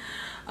free.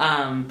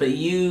 But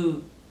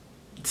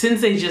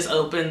since they just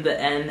opened the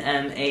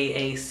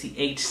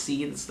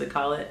NMAAHC, that's what they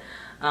call it,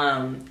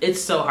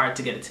 it's so hard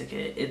to get a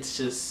ticket. It's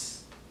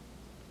just,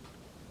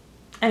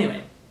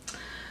 anyway.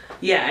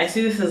 Yeah, I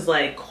see this as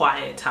like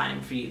quiet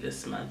time for you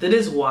this month. It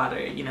is water,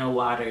 you know,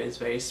 water is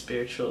very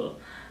spiritual.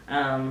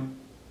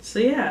 So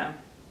yeah.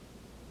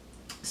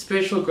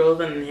 Spiritual growth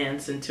and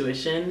enhanced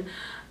intuition.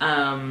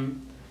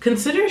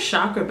 Consider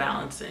chakra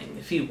balancing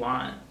if you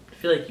want. I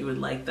feel like you would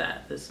like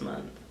that this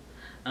month.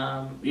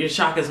 Your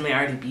chakras may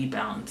already be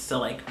balanced, so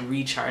like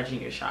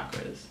recharging your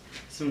chakras.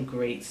 Some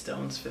great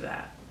stones for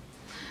that.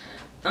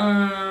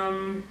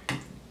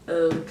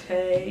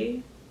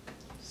 Okay.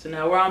 So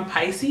now we're on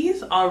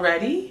Pisces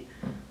already.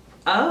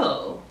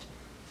 Oh.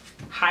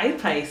 Hi,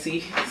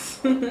 Pisces.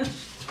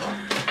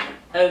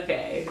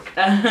 Okay,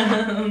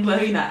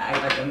 let me not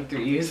act like I'm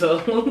 3 years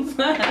old.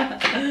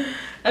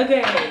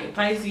 Okay,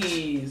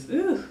 Pisces.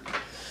 Ooh.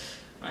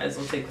 Might as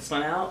well take this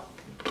one out.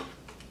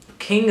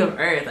 King of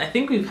Earth. I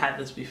think we've had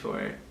this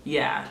before.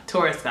 Yeah,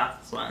 Taurus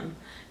got this one.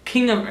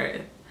 King of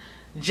Earth.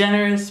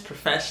 Generous,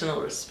 professional,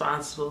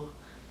 responsible,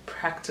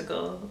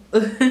 practical.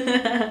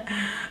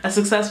 A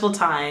successful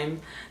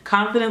time.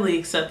 Confidently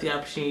accept the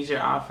opportunities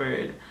you're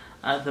offered.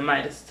 The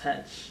Midas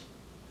touch.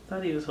 I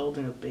thought he was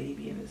holding a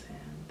baby in his hand.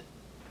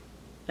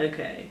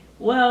 Okay,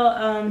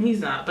 well, he's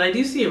not, but I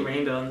do see a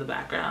rainbow in the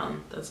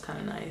background. That's kind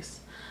of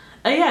nice.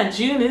 Oh yeah,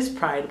 June is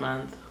Pride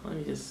Month. Let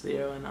me just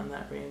zero in on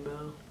that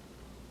rainbow.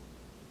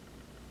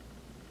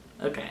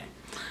 Okay.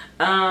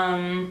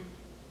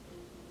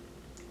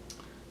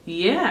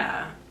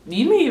 Yeah,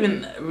 you may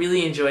even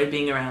really enjoy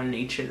being around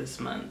nature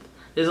this month.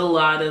 There's a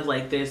lot of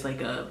like, there's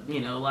like a,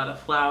 you know, a lot of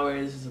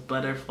flowers. There's a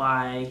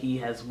butterfly. He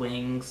has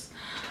wings.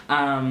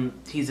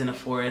 He's in a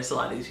forest. A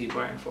lot of these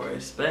people are in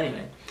forests, but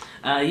anyway.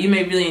 You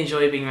may really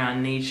enjoy being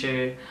around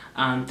nature.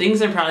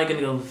 Things are probably going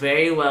to go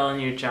very well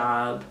in your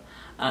job.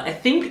 I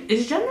think,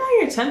 is Gemini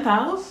your 10th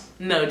house?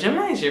 No,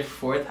 Gemini is your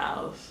 4th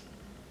house.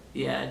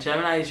 Yeah,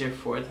 Gemini is your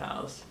 4th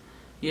house.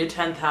 Your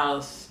 10th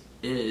house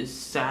is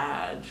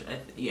Sag.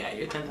 Yeah,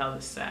 your 10th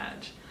house is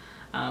Sag,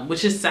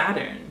 which is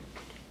Saturn.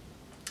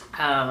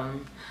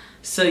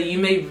 So you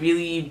may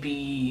really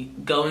be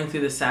going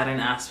through the Saturn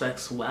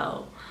aspects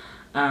well.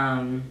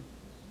 Hope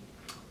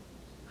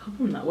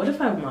I'm not. What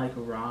if I'm like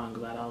wrong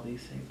about all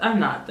these things?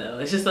 I'm not though.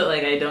 It's just that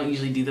like I don't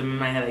usually do them in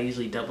my head. I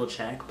usually double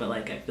check, but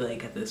like I feel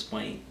like at this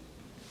point,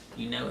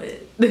 you know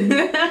it.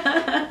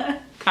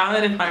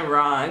 Comment if I'm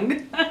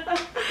wrong.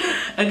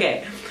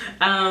 Okay.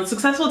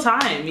 Successful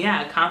time.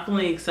 Yeah,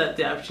 confidently accept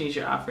the opportunities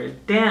you're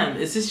offered. Damn,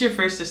 is this your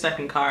first or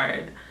second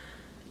card?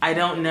 I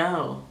don't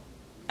know.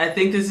 I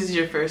think this is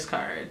your first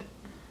card.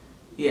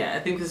 Yeah, I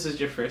think this was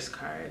your first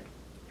card.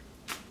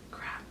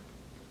 Crap.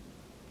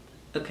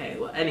 Okay,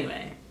 well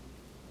anyway.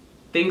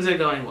 Things are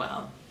going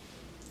well.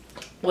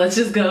 Let's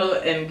just go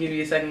and give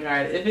you a second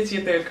card. If it's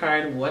your third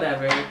card,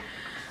 whatever.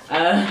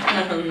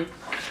 Oh,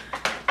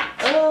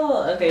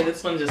 okay,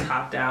 this one just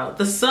hopped out.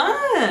 The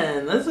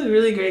Sun! That's a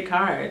really great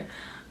card.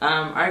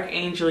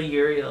 Archangel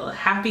Uriel,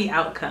 happy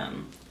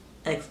outcome!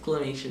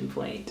 Exclamation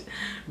point.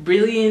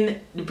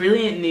 Brilliant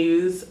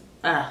new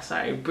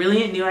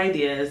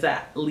ideas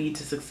that lead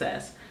to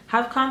success.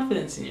 Have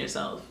confidence in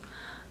yourself.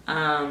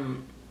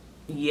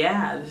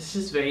 Yeah, this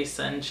is very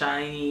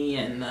sunshiny,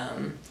 and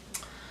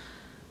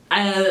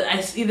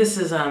I see this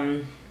as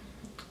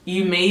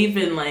you may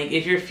even like,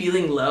 if you're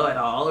feeling low at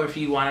all, or if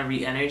you want to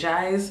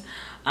re-energize,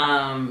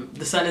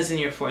 the Sun is in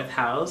your 4th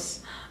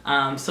house,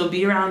 so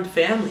be around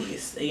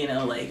families, you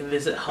know, like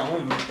visit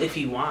home if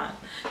you want,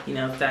 you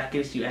know, if that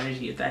gives you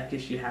energy, if that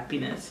gives you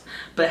happiness.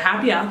 But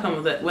happy outcome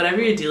with it.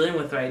 Whatever you're dealing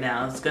with right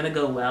now, it's gonna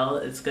go well.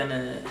 It's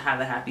gonna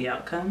have a happy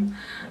outcome.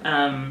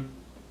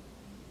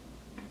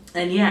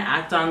 And yeah,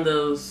 act on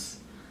those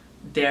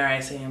dare I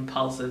say,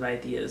 impulsive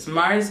ideas.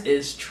 Mars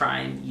is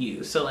trine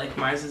you. So like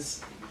Mars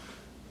is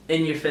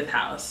in your 5th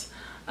house.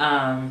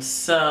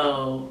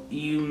 So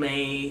you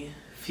may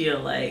feel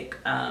like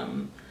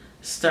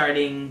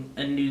starting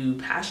a new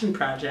passion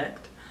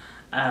project.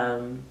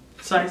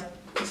 So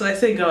I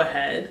say go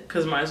ahead,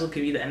 because Mars will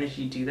give you the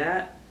energy to do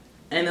that,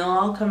 and it'll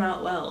all come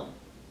out well.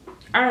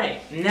 All right,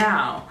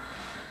 now,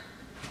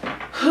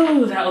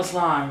 whew, that was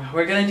long.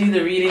 We're gonna do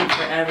the reading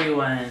for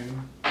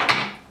everyone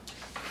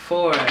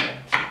for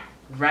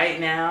right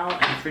now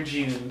and for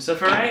June. So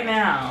for right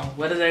now,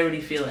 what is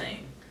everybody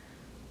feeling?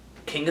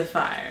 King of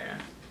Fire.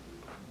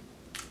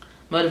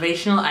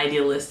 Motivational,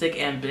 idealistic,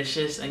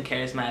 ambitious, and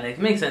charismatic.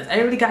 Makes sense.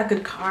 Everybody got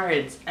good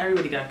cards.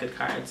 Everybody got good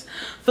cards.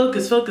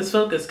 Focus, focus,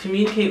 focus.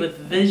 Communicate with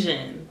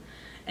vision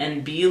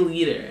and be a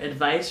leader.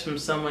 Advice from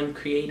someone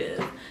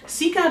creative.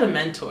 Seek out a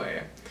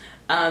mentor.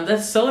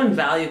 That's so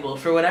invaluable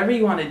for whatever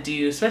you want to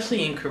do,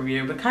 especially in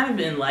career, but kind of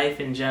in life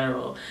in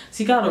general.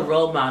 Seek out a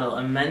role model,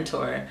 a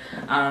mentor.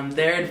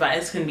 Their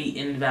advice can be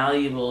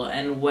invaluable,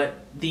 and what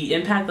the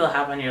impact they'll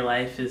have on your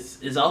life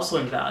is also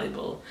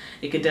invaluable.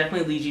 It could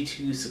definitely lead you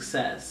to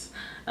success.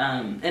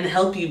 And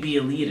help you be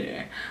a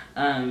leader.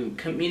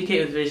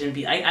 Communicate with vision.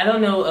 I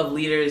don't know of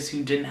leaders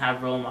who didn't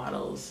have role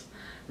models,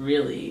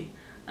 really.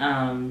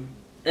 And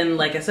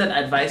like I said,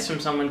 advice from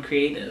someone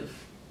creative.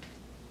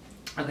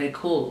 Okay,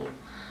 cool.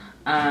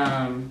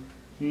 Now,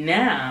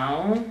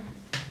 and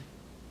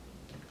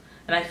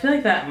I feel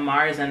like that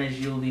Mars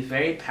energy will be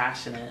very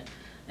passionate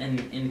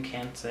in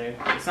Cancer.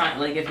 It's not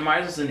like if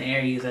Mars was in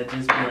Aries, I'd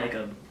just be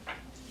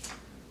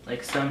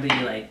like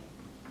somebody like,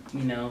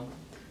 you know,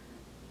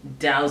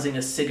 dousing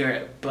a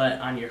cigarette butt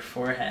on your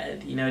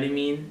forehead, you know what I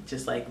mean?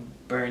 Just like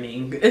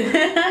burning. But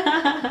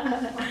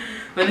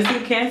it's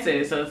in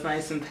Cancer, so it's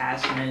nice and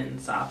passionate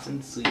and soft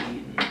and sweet,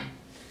 and,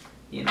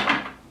 you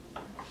know.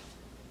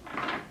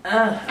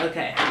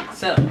 Okay,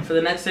 so for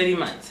the next 30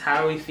 months,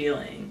 how are we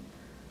feeling?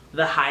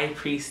 The High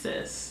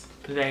Priestess,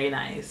 very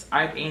nice.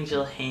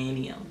 Archangel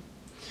Haniel.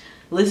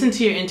 Listen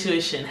to your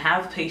intuition,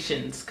 have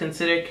patience,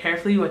 consider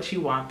carefully what you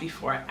want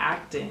before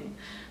acting.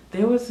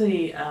 There was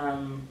a,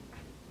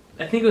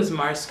 I think it was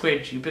Mars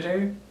squared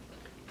Jupiter.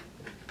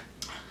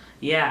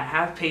 Yeah,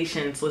 have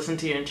patience, listen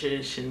to your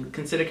intuition,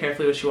 consider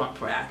carefully what you want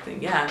before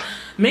acting. Yeah,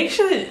 make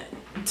sure that,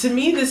 to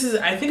me, this is,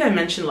 I think I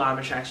mentioned law of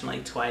attraction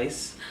like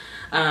twice.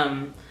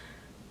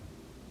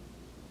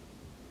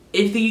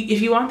 If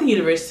you want the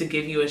universe to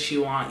give you what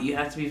you want, you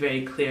have to be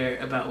very clear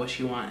about what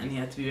you want, and you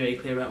have to be very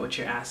clear about what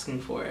you're asking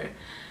for.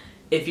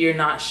 If you're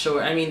not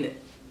sure, I mean,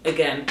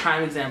 again,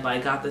 prime example, I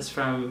got this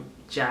from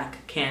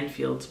Jack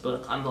Canfield's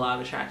book on the law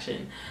of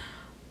attraction.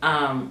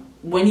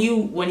 When you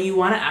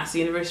want to ask the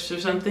universe for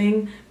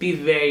something, be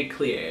very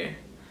clear.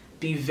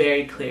 Be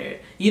very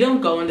clear. You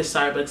don't go into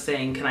Starbucks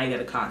saying, "Can I get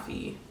a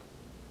coffee?"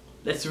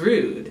 That's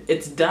rude.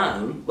 It's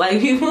dumb.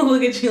 Like, people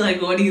look at you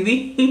like, what do you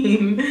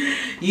mean?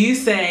 You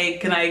say,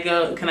 can I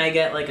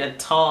get like a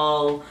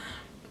tall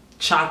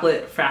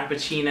chocolate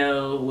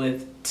frappuccino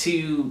with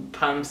 2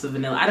 pumps of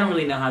vanilla? I don't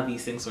really know how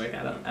these things work.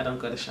 I don't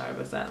go to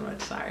Starbucks that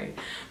much, sorry.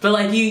 But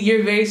like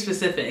you're very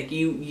specific.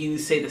 You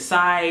say the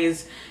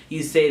size,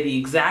 you say the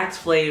exact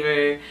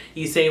flavor,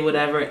 you say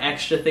whatever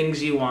extra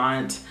things you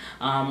want,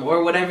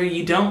 or whatever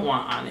you don't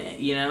want on it,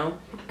 you know?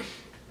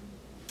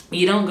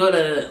 You don't go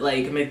to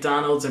like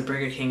McDonald's or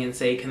Burger King and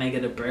say, "Can I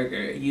get a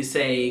burger?" You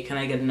say, "Can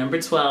I get a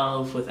number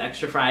 12 with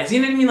extra fries?" You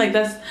know what I mean? Like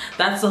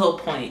that's the whole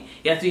point.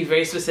 You have to be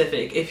very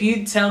specific. If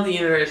you tell the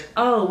universe,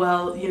 "Oh,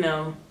 well, you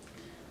know,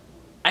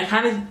 I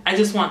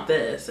just want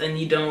this," and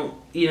you don't,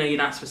 you know, you're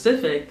not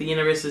specific, the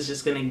universe is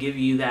just gonna give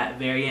you that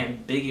very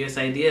ambiguous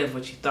idea of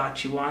what you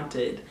thought you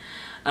wanted.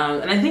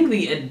 And I think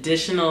the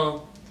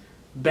additional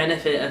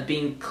benefit of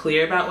being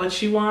clear about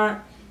what you want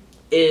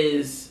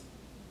is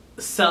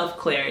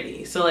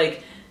self-clarity. So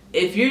like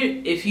if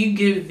you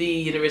give the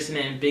universe an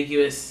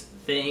ambiguous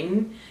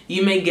thing,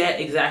 you may get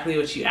exactly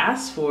what you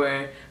asked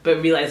for,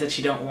 but realize that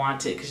you don't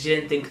want it because you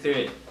didn't think through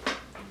it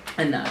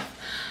enough.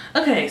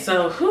 Okay,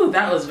 so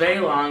that was very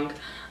long.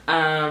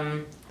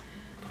 Not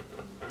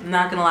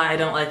gonna lie, I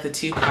don't like the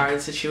 2 card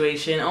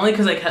situation, only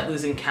because I kept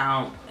losing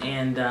count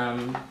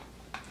and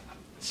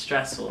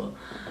stressful.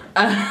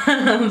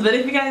 But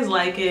if you guys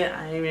like it,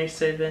 I am your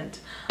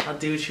servant. I'll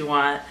do what you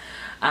want.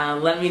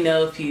 Let me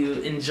know if you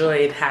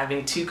enjoyed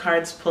having 2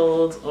 cards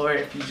pulled, or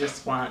if you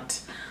just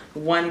want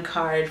 1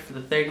 card for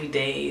the 30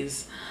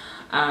 days.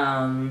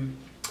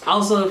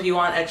 Also, if you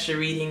want extra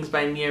readings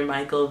by me or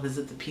Michael,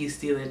 visit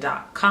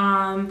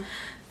thepeacestealer.com.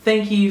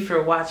 Thank you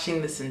for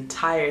watching this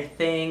entire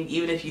thing.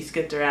 Even if you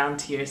skipped around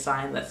to your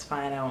sign, that's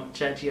fine. I won't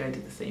judge you. I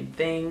do the same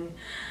thing.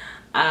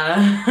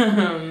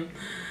 That's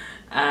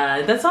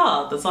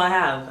all. That's all I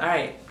have. All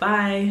right.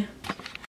 Bye.